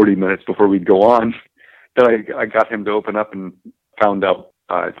for 40 minutes before we'd go on that I got him to open up and found out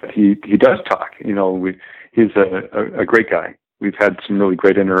that he does talk. He's a great guy. We've had some really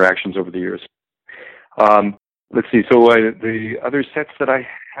great interactions over the years. Let's see. So the other sets that I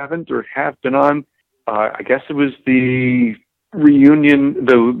haven't or have been on, I guess it was the reunion,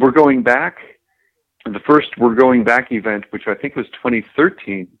 the We're Going Back, the first We're Going Back event, which I think was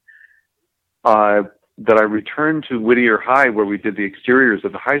 2013, that I returned to Whittier High where we did the exteriors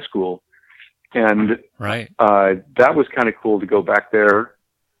of the high school. And right. That was kind of cool to go back there.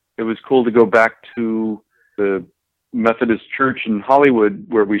 It was cool to go back to the Methodist Church in Hollywood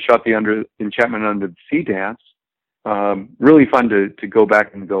where we shot the Enchantment Under the Sea dance. Really fun to go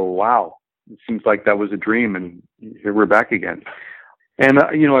back and go, wow, it seems like that was a dream, and here we're back again. And,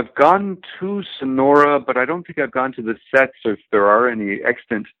 I've gone to Sonora, but I don't think I've gone to the sets, or if there are any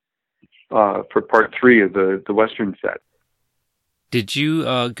extant for part 3 of the Western set. Did you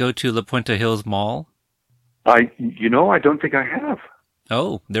go to La Puente Hills Mall? I don't think I have.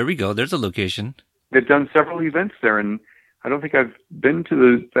 Oh, there we go. There's a location. They've done several events there, and I don't think I've been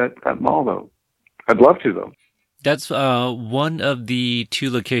to that mall, though. I'd love to, though. That's one of the 2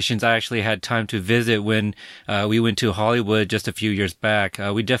 locations I actually had time to visit when we went to Hollywood just a few years back.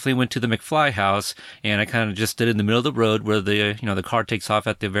 We definitely went to the McFly house, and I kind of just stood in the middle of the road where the car takes off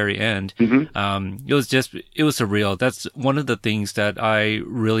at the very end. Mm-hmm. It was surreal. That's one of the things that I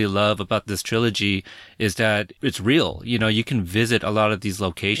really love about this trilogy is that it's real. You can visit a lot of these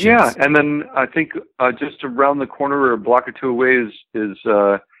locations. Yeah, and then I think just around the corner or a block or 2 away is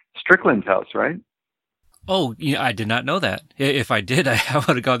Strickland's house, right? Oh, I did not know that. If I did, I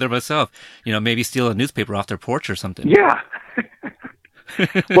would have gone there myself. Maybe steal a newspaper off their porch or something. Yeah.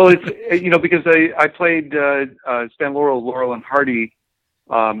 Well, it's, because I played Stan Laurel and Hardy.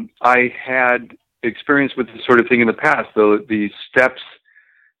 I had experience with this sort of thing in the past. The steps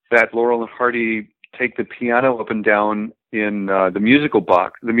that Laurel and Hardy take the piano up and down in the music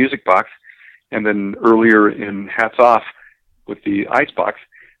box, and then earlier in Hats Off with the Icebox,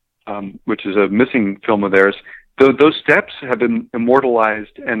 which is a missing film of theirs. Those steps have been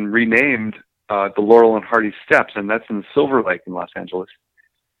immortalized and renamed the Laurel and Hardy Steps, and that's in Silver Lake in Los Angeles.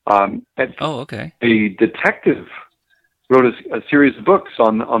 Okay. A detective wrote a series of books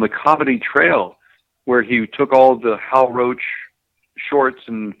on the comedy trail where he took all the Hal Roach shorts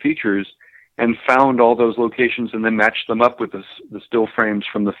and features and found all those locations and then matched them up with the still frames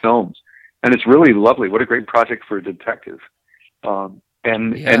from the films. And it's really lovely. What a great project for a detective.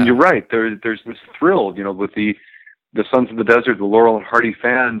 And you're right. There's this thrill, with the Sons of the Desert, the Laurel and Hardy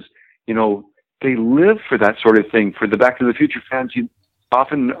fans. They live for that sort of thing. For the Back to the Future fans, you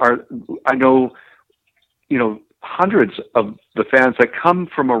often are. I know, hundreds of the fans that come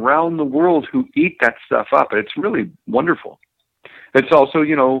from around the world who eat that stuff up. It's really wonderful. It's also,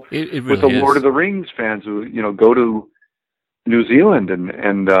 it really with the Lord of the Rings fans who, go to New Zealand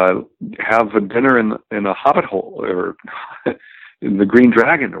and have a dinner in a hobbit hole or in the Green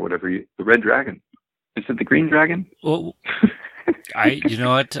Dragon or whatever, the Red Dragon. Is it the Green Dragon? Well, you know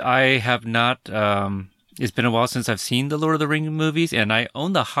what? I have not It's been a while since I've seen the Lord of the Rings movies, and I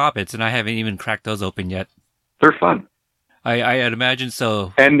own the Hobbits, and I haven't even cracked those open yet. They're fun. I'd imagine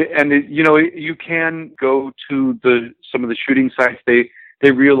so. And you can go to some of the shooting sites.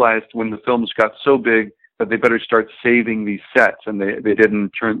 They realized when the films got so big that they better start saving these sets, and they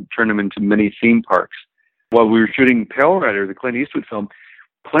didn't turn them into mini theme parks. While we were shooting Pale Rider, the Clint Eastwood film,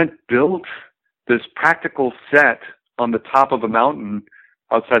 Clint built this practical set on the top of a mountain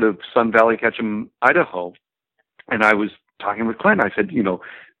outside of Sun Valley, Ketchum, Idaho. And I was talking with Clint. I said,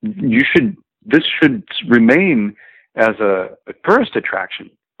 this should remain as a tourist attraction.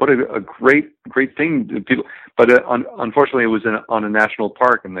 What a great thing. People, but unfortunately, it was on a national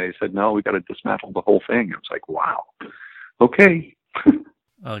park, and they said, no, we got to dismantle the whole thing. It was like, wow, okay.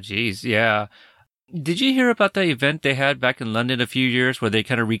 Oh, geez, yeah. Did you hear about the event they had back in London a few years where they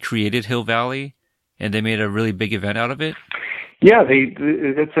kind of recreated Hill Valley, and they made a really big event out of it? Yeah,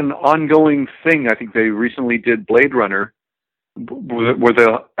 it's an ongoing thing. I think they recently did Blade Runner, where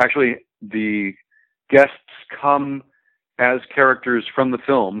the guests come as characters from the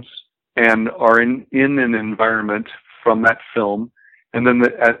films and are in an environment from that film. And then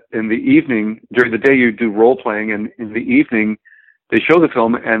in the evening, during the day, you do role playing, and in the evening, they show the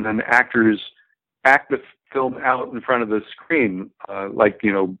film, and then actors act the film out in front of the screen,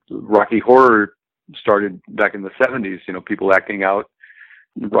 Rocky Horror started back in the 70s. People acting out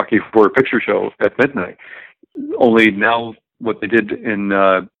Rocky Horror Picture Show at midnight. Only now, what they did in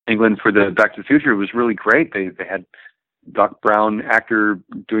England for the Back to the Future was really great. They had Doc Brown, actor,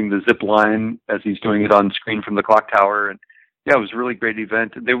 doing the zip line as he's doing it on screen from the clock tower, and yeah, it was a really great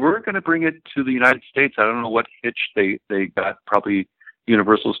event. They were going to bring it to the United States. I don't know what hitch they got. Probably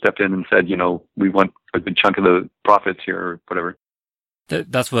Universal stepped in and said, we want a good chunk of the profits here, or whatever.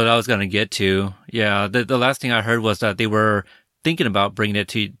 That's what I was going to get to. Yeah, the last thing I heard was that they were thinking about bringing it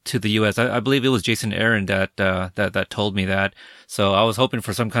to the U.S. I believe it was Jason Aaron that told me that. So I was hoping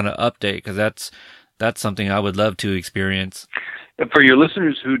for some kind of update, because that's something I would love to experience. For your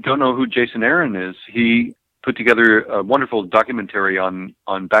listeners who don't know who Jason Aaron is, he put together a wonderful documentary on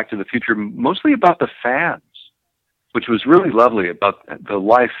Back to the Future, mostly about the fans, which was really lovely, about the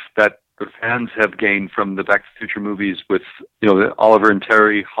life that the fans have gained from the Back to the Future movies, with Oliver and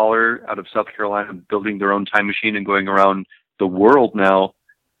Terry Holler out of South Carolina building their own time machine and going around the world now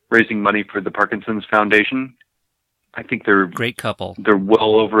raising money for the Parkinson's Foundation. I think they're great couple. They're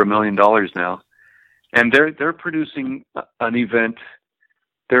well over $1 million now, and they're producing an event.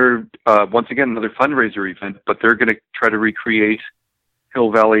 They're once again another fundraiser event, but they're going to try to recreate Hill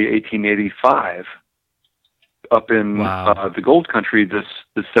Valley 1885 up in the Gold Country this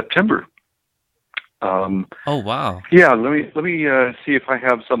September. Oh wow! Yeah, let me see if I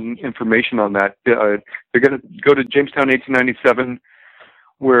have some information on that. They're going to go to Jamestown, 1897,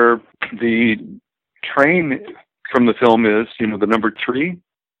 where the train from the film is, the number 3,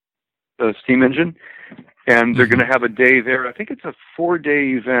 the steam engine, and they're going to have a day there. I think it's a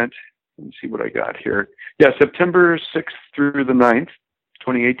 4-day event. Let me see what I got here. Yeah, September 6th through the 9th,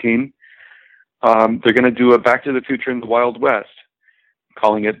 2018. They're going to do a Back to the Future in the Wild West,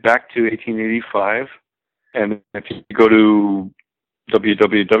 calling it Back to 1885. And if you go to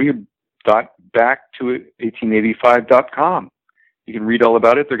www.backto1885.com, you can read all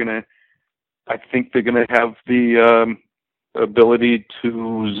about it. I think they're going to have the ability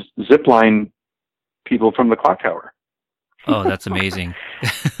to zip line people from the clock tower. Oh, that's amazing.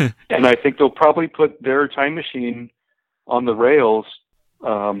 And I think they'll probably put their time machine on the rails.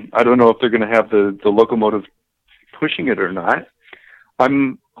 I don't know if they're going to have the locomotive pushing it or not.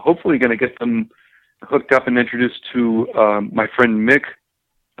 I'm hopefully going to get them hooked up and introduced to my friend Mick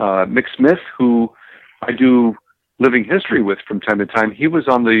Smith, who I do living history with from time to time. He was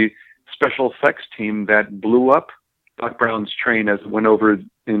on the special effects team that blew up Doc Brown's train as it went over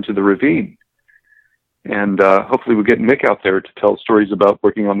into the ravine. And hopefully we'll get Mick out there to tell stories about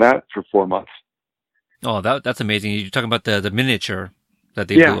working on that for 4 months. Oh, that's amazing. You're talking about the miniature that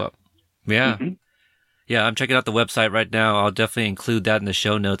they blew up. Yeah. Mm-hmm. Yeah, I'm checking out the website right now. I'll definitely include that in the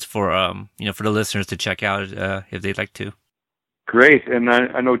show notes for for the listeners to check out if they'd like to. Great, and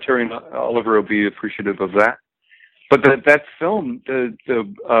I know Terry and Oliver will be appreciative of that. But that film,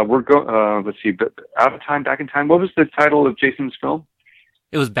 we're going. Let's see, Out of Time, Back in Time. What was the title of Jason's film?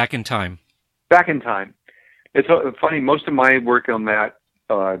 It was Back in Time. Back in Time. It's funny. Most of my work on that,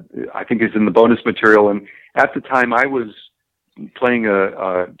 I think, is in the bonus material. And at the time, I was playing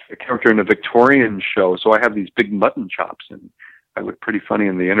a character in a Victorian show, so I have these big mutton chops, and I look pretty funny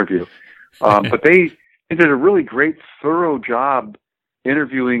in the interview. But they did a really great, thorough job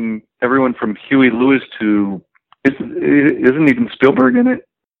interviewing everyone from Huey Lewis to isn't even Spielberg in it?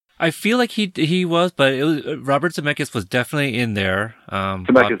 I feel like he was, but Robert Zemeckis was definitely in there.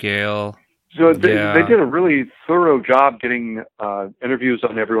 Bob Gale. So they did a really thorough job getting interviews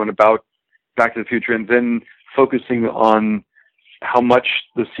on everyone about Back to the Future, and then focusing on how much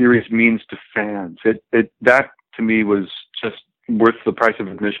the series means to fans. That to me was just worth the price of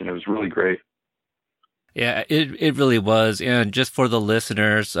admission. It was really great. Yeah, it really was. And just for the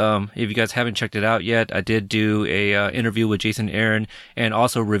listeners, if you guys haven't checked it out yet, I did do a interview with Jason Aaron and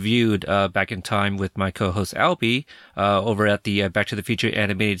also reviewed Back in Time with my co-host Albie over at the Back to the Future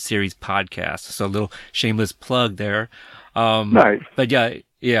Animated Series podcast. So a little shameless plug there. Nice. But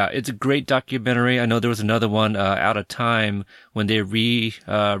yeah, it's a great documentary. I know there was another one Out of Time when they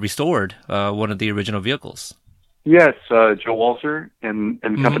restored one of the original vehicles. Yes, Joe Walter and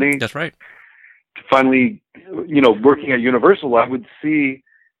company. That's right. Finally, working at Universal, I would see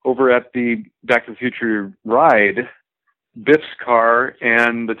over at the Back to the Future ride, Biff's car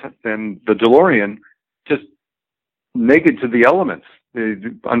and the DeLorean just naked to the elements.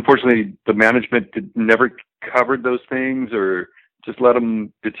 Unfortunately, the management never covered those things or just let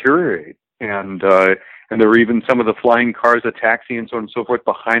them deteriorate. And there were even some of the flying cars, a taxi and so on and so forth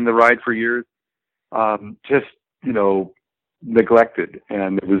behind the ride for years, just neglected,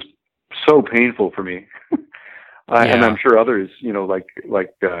 and it was so painful for me. And I'm sure others, like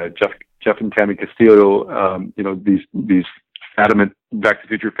Jeff and Tammy Castillo, these adamant Back to the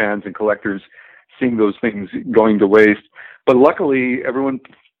Future fans and collectors, seeing those things going to waste. But luckily, everyone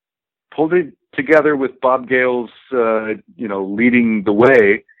pulled it together with Bob Gale's, leading the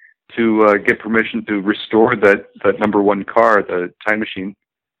way to get permission to restore that number one car, the Time Machine,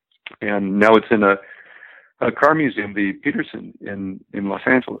 and now it's in a car museum, the Peterson in Los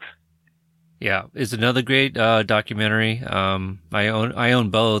Angeles. Yeah, it's another great documentary. I own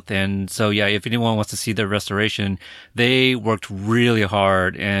both, and so yeah, if anyone wants to see the restoration, they worked really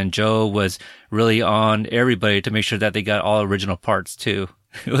hard, and Joe was really on everybody to make sure that they got all original parts too.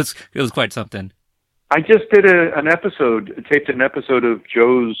 It was quite something. I just did taped an episode of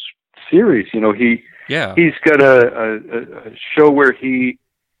Joe's series. He's got a show where he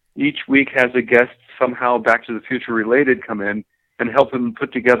each week has a guest somehow Back to the Future related come in and help him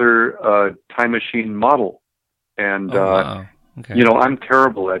put together a time machine model. And, wow. Okay. I'm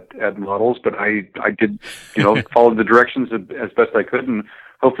terrible at models, but I did, follow the directions as best I could. And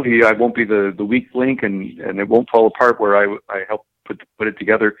hopefully I won't be the weak link and it won't fall apart where I help put it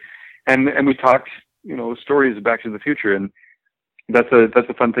together. And we talked, stories of Back to the Future. And that's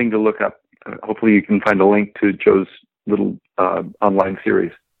a fun thing to look up. Hopefully you can find a link to Joe's little, online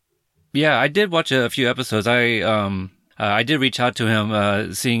series. Yeah, I did watch a few episodes. I did reach out to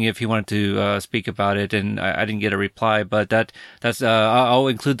him, seeing if he wanted to speak about it, and I didn't get a reply. But that's I'll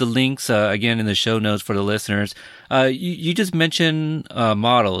include the links again in the show notes for the listeners. You just mentioned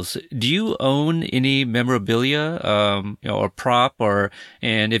models. Do you own any memorabilia, or prop,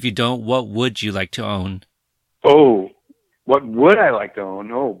 and if you don't, what would you like to own? Oh, what would I like to own?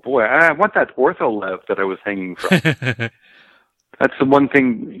 Oh boy, I want that Ortholev that I was hanging from. That's the one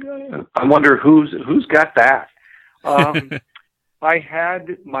thing. I wonder who's got that. I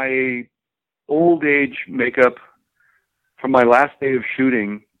had my old age makeup from my last day of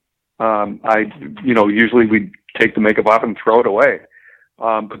shooting. Usually we'd take the makeup off and throw it away.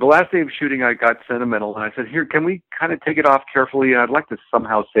 But the last day of shooting, I got sentimental and I said, here, can we kind of take it off carefully? I'd like to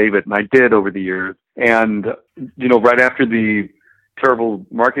somehow save it. And I did over the years. And, right after the terrible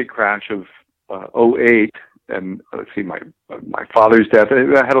market crash of 2008, and let's see, my father's death,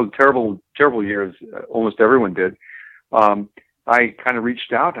 I had a terrible year, as almost everyone did. I kind of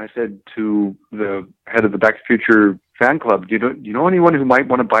reached out. I said to the head of the Back to the Future fan club, do you know anyone who might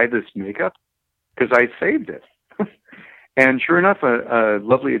want to buy this makeup? Because I saved it. And sure enough, a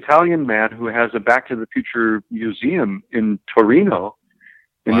lovely Italian man who has a Back to the Future museum in Torino,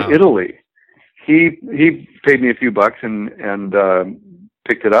 in Italy, he paid me a few bucks and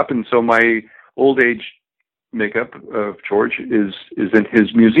picked it up. And so my old age makeup of George is in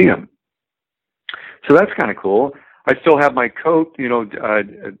his museum. So that's kind of cool. I still have my coat.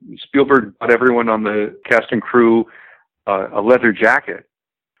 Spielberg bought everyone on the cast and crew a leather jacket.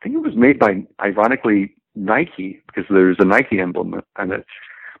 I think it was made by, ironically, Nike, because there's a Nike emblem on it.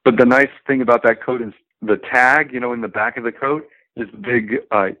 But the nice thing about that coat is the tag, in the back of the coat is the big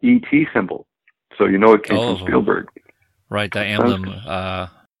ET symbol. So it came from Spielberg. Right, the emblem logo.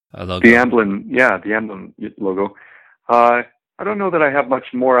 The emblem logo. I don't know that I have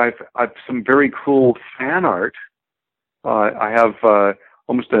much more. I've some very cool fan art. I have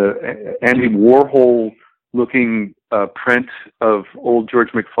almost a Andy Warhol looking print of old George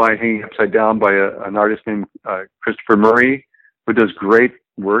McFly hanging upside down by an artist named Christopher Murray, who does great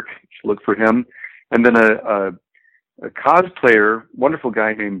work. You should look for him. And then a cosplayer, wonderful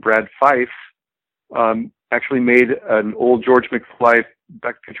guy named Brad Fife, actually made an old George McFly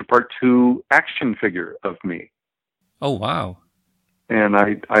Back to the Future Part 2 action figure of me. Oh, wow. And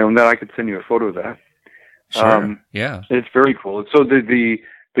I own that. I could send you a photo of that. Sure. Yeah. It's very cool. So the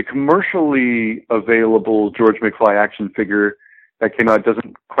commercially available George McFly action figure that came out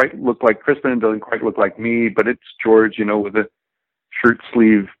doesn't quite look like Crispin, doesn't quite look like me, but it's George, with a shirt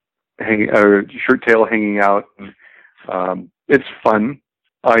tail hanging out. It's fun.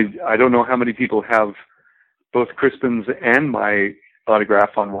 I don't know how many people have both Crispin's and my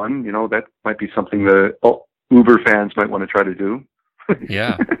autograph on one. That might be something the Uber fans might want to try to do.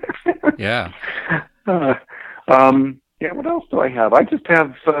 Yeah. Yeah. Yeah, what else do I have? I just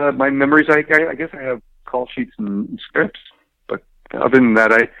have my memories. I guess I have call sheets and scripts, but other than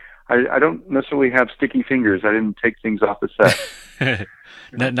that, I don't necessarily have sticky fingers. I didn't take things off the set.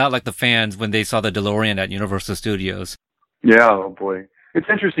 Not like the fans when they saw the DeLorean at Universal Studios. Yeah, oh boy. It's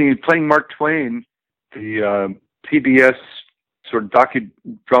interesting. Playing Mark Twain, the PBS sort of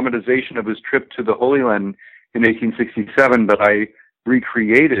dramatization of his trip to the Holy Land in 1867, but I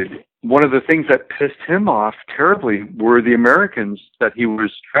recreated. One of the things that pissed him off terribly were the Americans that he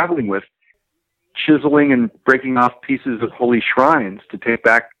was traveling with, chiseling and breaking off pieces of holy shrines to take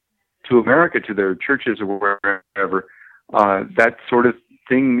back to America, to their churches or wherever. That sort of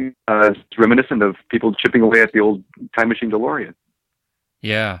thing is reminiscent of people chipping away at the old time machine DeLorean.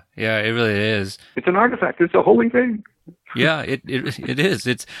 Yeah, it really is. It's an artifact. It's a holy thing. Yeah, it is.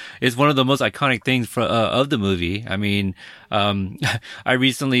 It's one of the most iconic things of the movie. I mean, I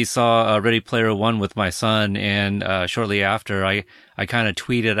recently saw Ready Player One with my son, and shortly after, I kind of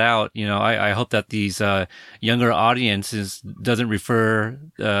tweeted out, I hope that these younger audiences doesn't refer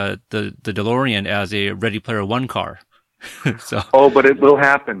the DeLorean as a Ready Player One car. So. Oh, but it will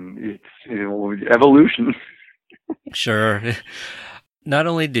happen. It's evolution. Sure. Not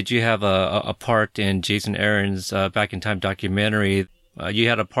only did you have a part in Jason Aaron's Back in Time documentary, you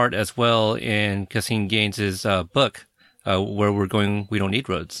had a part as well in Caseen Gaines's book, Where We're Going, We Don't Need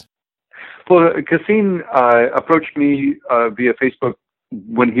Roads. Well, Caseen approached me via Facebook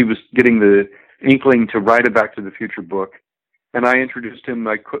when he was getting the inkling to write a Back to the Future book, and I introduced him.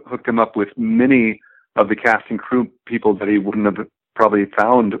 I hooked him up with many of the cast and crew people that he wouldn't have probably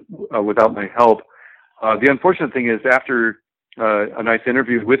found without my help. The unfortunate thing is, after a nice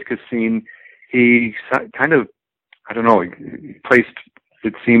interview with Caseen, he kind of, he placed,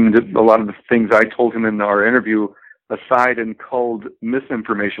 it seemed, a lot of the things I told him in our interview aside and culled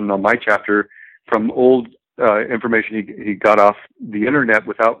misinformation on my chapter from old information he got off the internet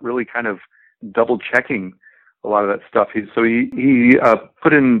without really kind of double checking a lot of that stuff. He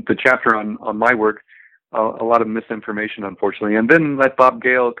put in the chapter on my work a lot of misinformation, unfortunately, and then let Bob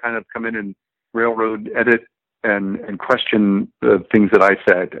Gale kind of come in and railroad edit and question the things that I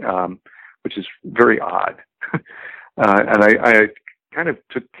said, which is very odd. And I kind of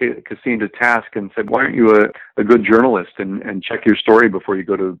took Caseen to task and said, why aren't you a good journalist and check your story before you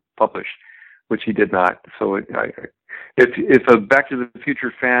go to publish, which he did not. So if a Back to the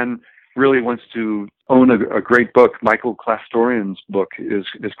Future fan really wants to own a great book, Michael Klastorian's book is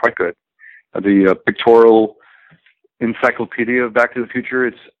quite good. The pictorial encyclopedia of Back to the Future,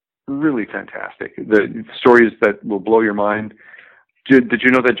 it's really fantastic. The stories that will blow your mind. Did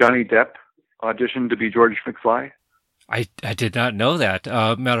you know that Johnny Depp auditioned to be George McFly? I did not know that.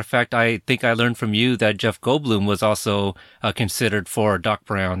 Matter of fact, I think I learned from you that Jeff Goldblum was also considered for Doc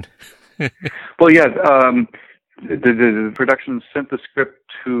Brown. Well, yeah. The production sent the script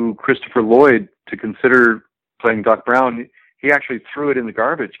to Christopher Lloyd to consider playing Doc Brown. He actually threw it in the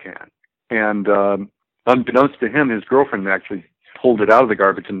garbage can. And unbeknownst to him, his girlfriend actually pulled it out of the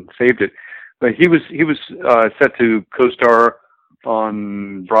garbage and saved it. But he was set to co-star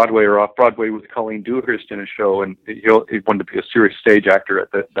on Broadway or off Broadway with Colleen Dewhurst in a show, and he wanted to be a serious stage actor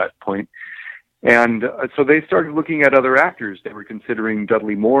at that point. And so they started looking at other actors. They were considering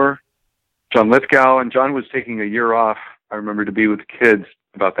Dudley Moore, John Lithgow, and John was taking a year off, I remember, to be with the kids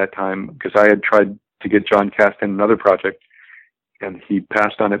about that time, because I had tried to get John cast in another project, and he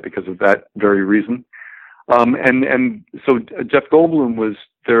passed on it because of that very reason. And so Jeff Goldblum was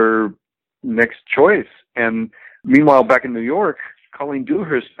their next choice. And meanwhile, back in New York, Colleen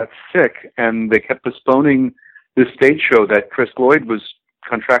Dewhurst got sick, and they kept postponing this stage show that Chris Lloyd was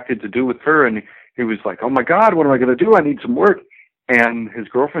contracted to do with her. And he was like, oh my God, what am I going to do? I need some work. And his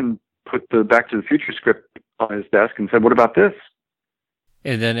girlfriend put the Back to the Future script on his desk and said, what about this?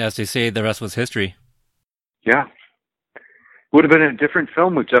 And then, as they say, the rest was history. Yeah. Would have been a different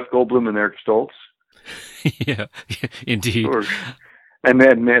film with Jeff Goldblum and Eric Stoltz. Yeah, indeed. Sure. And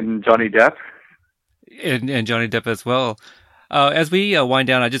then Johnny Depp. And Johnny Depp as well. As we wind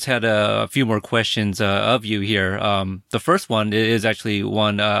down, I just had a few more questions of you here. The first one is actually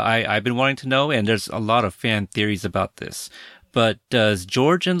one I've been wanting to know, and there's a lot of fan theories about this. But does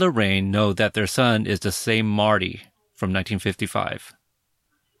George and Lorraine know that their son is the same Marty from 1955?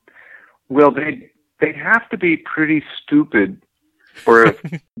 Well, they have to be pretty stupid or have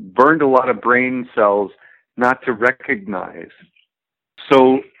burned a lot of brain cells not to recognize.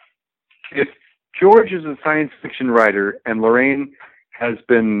 So if George is a science fiction writer and Lorraine has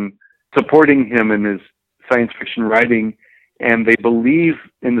been supporting him in his science fiction writing, and they believe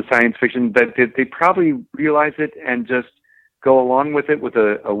in the science fiction, that they probably realize it and just go along with it with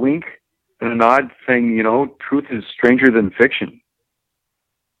a wink and a nod saying, truth is stranger than fiction.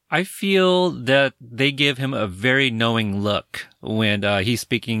 I feel that they give him a very knowing look when he's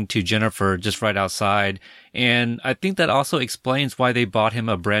speaking to Jennifer just right outside. And I think that also explains why they bought him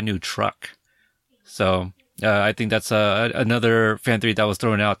a brand new truck. So I think that's another fan theory that was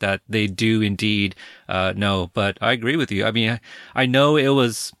thrown out, that they do indeed know. But I agree with you. I mean, I know it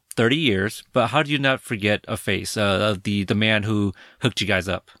was 30 years, but how do you not forget a face of the man who hooked you guys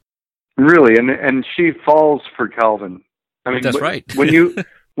up? Really, and she falls for Calvin. I mean, that's right. when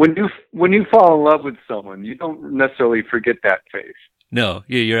you fall in love with someone, you don't necessarily forget that face. No,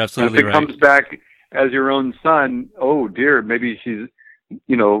 you're absolutely right. If it comes back as your own son, oh dear, maybe she's,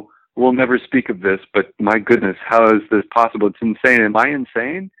 we'll never speak of this, but my goodness, how is this possible? It's insane. Am I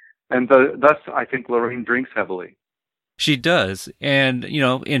insane? And thus, I think Lorraine drinks heavily. She does. And,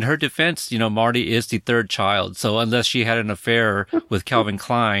 in her defense, Marty is the third child. So unless she had an affair with Calvin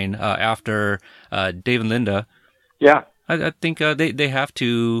Klein after Dave and Linda, yeah, I think they have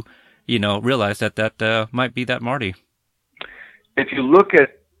to, realize that might be that Marty. If you look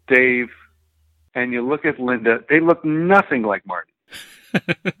at Dave and you look at Linda, they look nothing like Marty.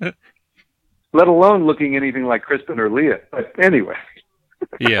 Let alone looking anything like Crispin or Leah. But anyway.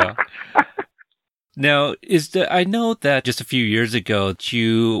 Yeah. Now, I know that just a few years ago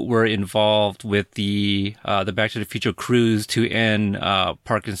you were involved with the Back to the Future cruise to end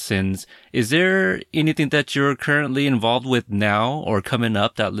Parkinson's. Is there anything that you're currently involved with now or coming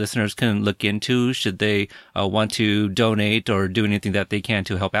up that listeners can look into should they want to donate or do anything that they can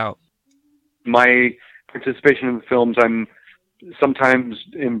to help out? My participation in the films, I'm sometimes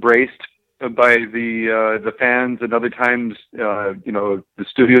embraced by the fans, and other times, the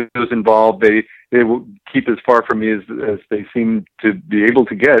studios involved, they will keep as far from me as they seem to be able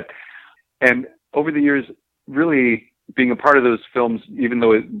to get. And over the years, really being a part of those films, even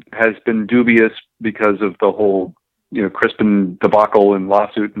though it has been dubious because of the whole, Crispin debacle and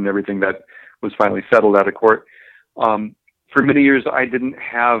lawsuit and everything that was finally settled out of court, for many years I didn't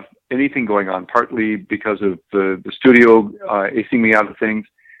have anything going on, partly because of the studio acing me out of things,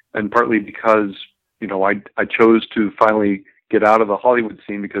 and partly because, I chose to finally get out of the Hollywood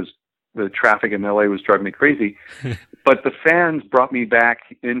scene because the traffic in LA was driving me crazy. But the fans brought me back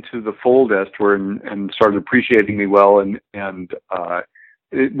into the fold, Esther, and started appreciating me well. And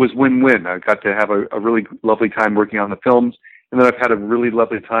it was win-win. I got to have a really lovely time working on the films. And then I've had a really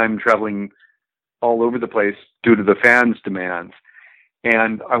lovely time traveling all over the place due to the fans' demands.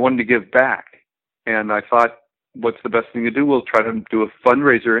 And I wanted to give back. And I thought, what's the best thing to do? We'll try to do a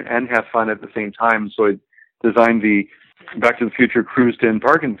fundraiser and have fun at the same time. So I designed the Back to the Future cruise to end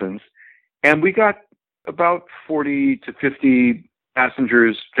Parkinson's. And we got about 40 to 50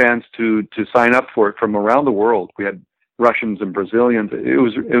 passengers, fans to sign up for it from around the world. We had Russians and Brazilians. It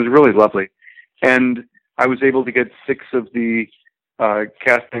was really lovely. And I was able to get 6 of the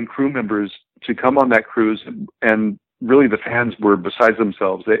cast and crew members to come on that cruise, and really the fans were beside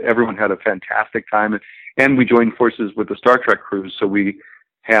themselves. Everyone had a fantastic time. And we joined forces with the Star Trek cruise, so we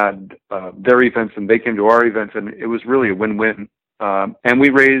had their events and they came to our events, and it was really a win-win. And we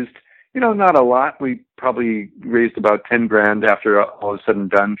raised, not a lot. We probably raised about $10,000 after all is said and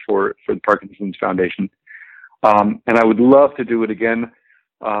done for the Parkinson's Foundation. And I would love to do it again,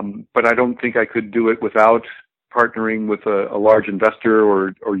 but I don't think I could do it without partnering with a large investor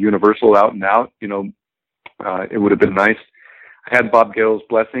or Universal out and out. It would have been nice. I had Bob Gale's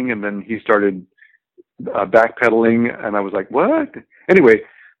blessing, and then he started backpedaling, and I was like, what? Anyway,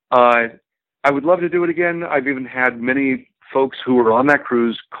 I would love to do it again. I've even had many folks who were on that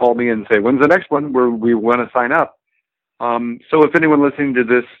cruise call me and say, when's the next one where we want to sign up? So if anyone listening to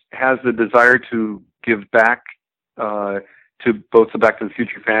this has the desire to give back to both the Back to the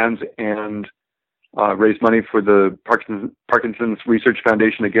Future fans and raise money for the Parkinson's Research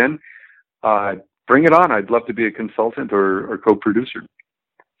Foundation again, bring it on. I'd love to be a consultant or co-producer.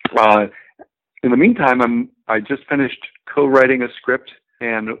 in the meantime, I just finished co-writing a script,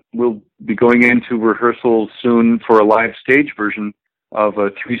 and we'll be going into rehearsal soon for a live stage version of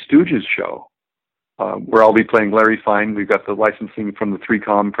a Three Stooges show, where I'll be playing Larry Fine. We've got the licensing from the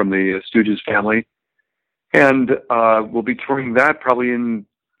 3Com from the Stooges family, and we'll be touring that probably in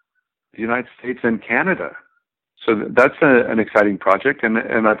the United States and Canada. So that's an exciting project, and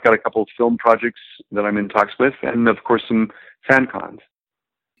I've got a couple of film projects that I'm in talks with, and of course some fan cons.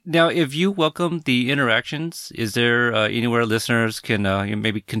 Now, if you welcome the interactions, is there anywhere listeners can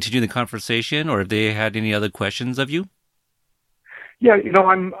maybe continue the conversation, or if they had any other questions of you? Yeah,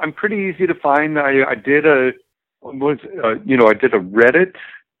 I'm pretty easy to find. I did a Reddit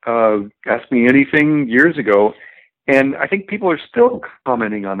Ask Me Anything years ago, and I think people are still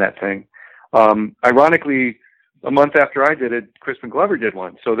commenting on that thing. Ironically, a month after I did it, Crispin Glover did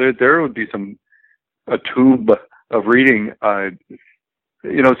one. So there would be a tube of reading.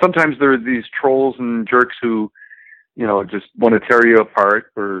 Sometimes there are these trolls and jerks who, just want to tear you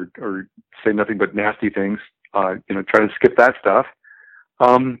apart or say nothing but nasty things. Try to skip that stuff.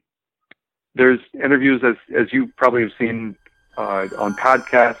 There's interviews, as you probably have seen, on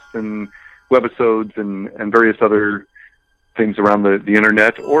podcasts and webisodes and various other things around the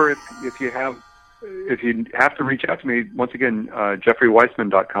internet. Or if you have to reach out to me, once again,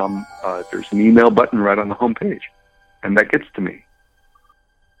 JeffreyWeissman.com, there's an email button right on the homepage, and that gets to me.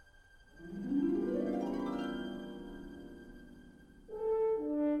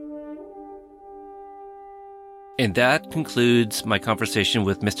 And that concludes my conversation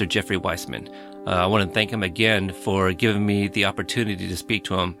with Mr. Jeffrey Weissman. I want to thank him again for giving me the opportunity to speak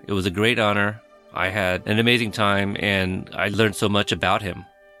to him. It was a great honor. I had an amazing time, and I learned so much about him.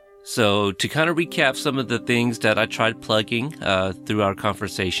 So to kind of recap some of the things that I tried plugging through our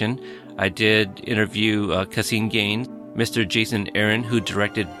conversation, I did interview Cassim Gaines, Mr. Jason Aaron, who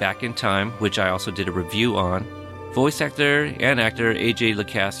directed Back in Time, which I also did a review on, voice actor and actor AJ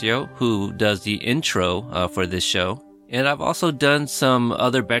Locascio, who does the intro for this show. And I've also done some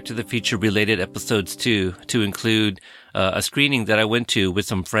other Back to the Future related episodes too, to include a screening that I went to with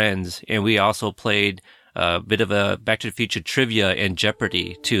some friends, and we also played a bit of a Back to the Future trivia and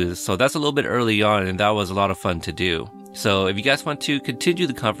Jeopardy too. So that's a little bit early on, and that was a lot of fun to do. So if you guys want to continue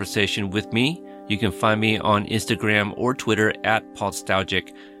the conversation with me, you can find me on Instagram or Twitter at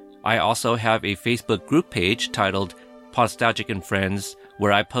Podstalgic. I also have a Facebook group page titled Podstalgic and Friends,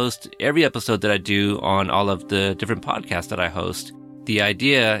 where I post every episode that I do on all of the different podcasts that I host. The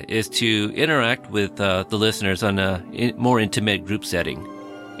idea is to interact with the listeners on a more intimate group setting.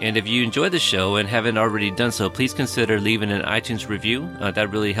 And if you enjoy the show and haven't already done so, please consider leaving an iTunes review.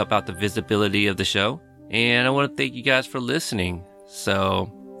 That really helps out the visibility of the show. And I want to thank you guys for listening.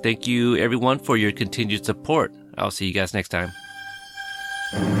 So thank you everyone for your continued support. I'll see you guys next time.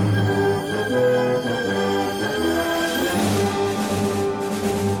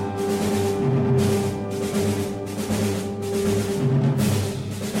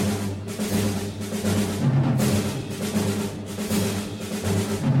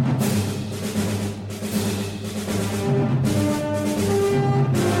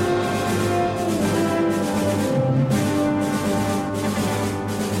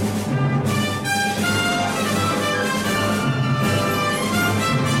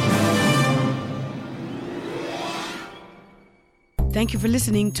 Thank you for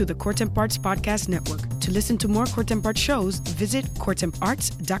listening to the Courtemp Arts Podcast Network. To listen to more Courtemp Arts shows, visit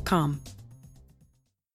courtemparts.com.